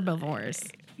they're herbivores.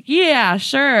 Yeah,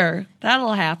 sure.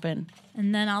 That'll happen.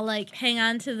 And then I'll like hang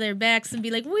on to their backs and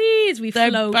be like, wee, as we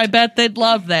float. I bet they'd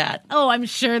love that. Oh, I'm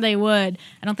sure they would.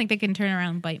 I don't think they can turn around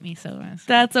and bite me. So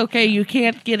that's okay. You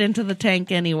can't get into the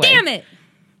tank anyway. Damn it.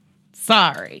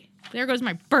 Sorry. There goes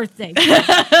my birthday.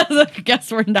 I guess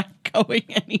we're not going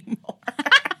anymore.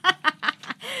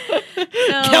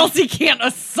 Kelsey can't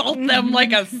assault them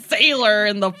like a sailor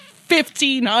in the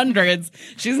 1500s.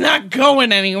 She's not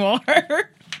going anymore.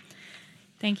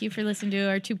 Thank you for listening to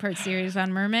our 2-part series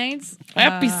on mermaids.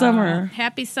 Happy summer.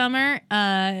 Happy summer.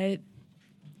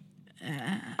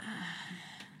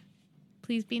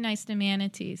 Please be nice to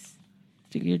manatees.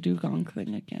 Do your dugong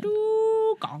thing again.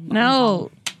 Dugong.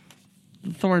 No.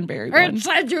 The Thornberry one. It's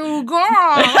a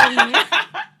dugong.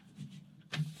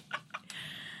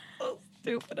 So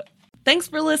stupid. Thanks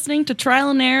for listening to Trial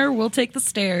and Error, We'll Take the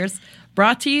Stairs.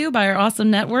 Brought to you by our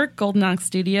awesome network, Golden Ox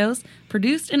Studios.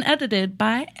 Produced and edited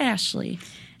by Ashley.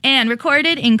 And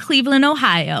recorded in Cleveland,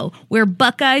 Ohio, where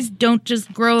Buckeyes don't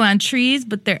just grow on trees,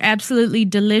 but they're absolutely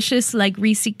delicious, like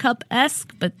Reese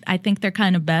Cup-esque. But I think they're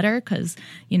kind of better because,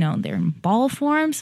 they're in ball forms.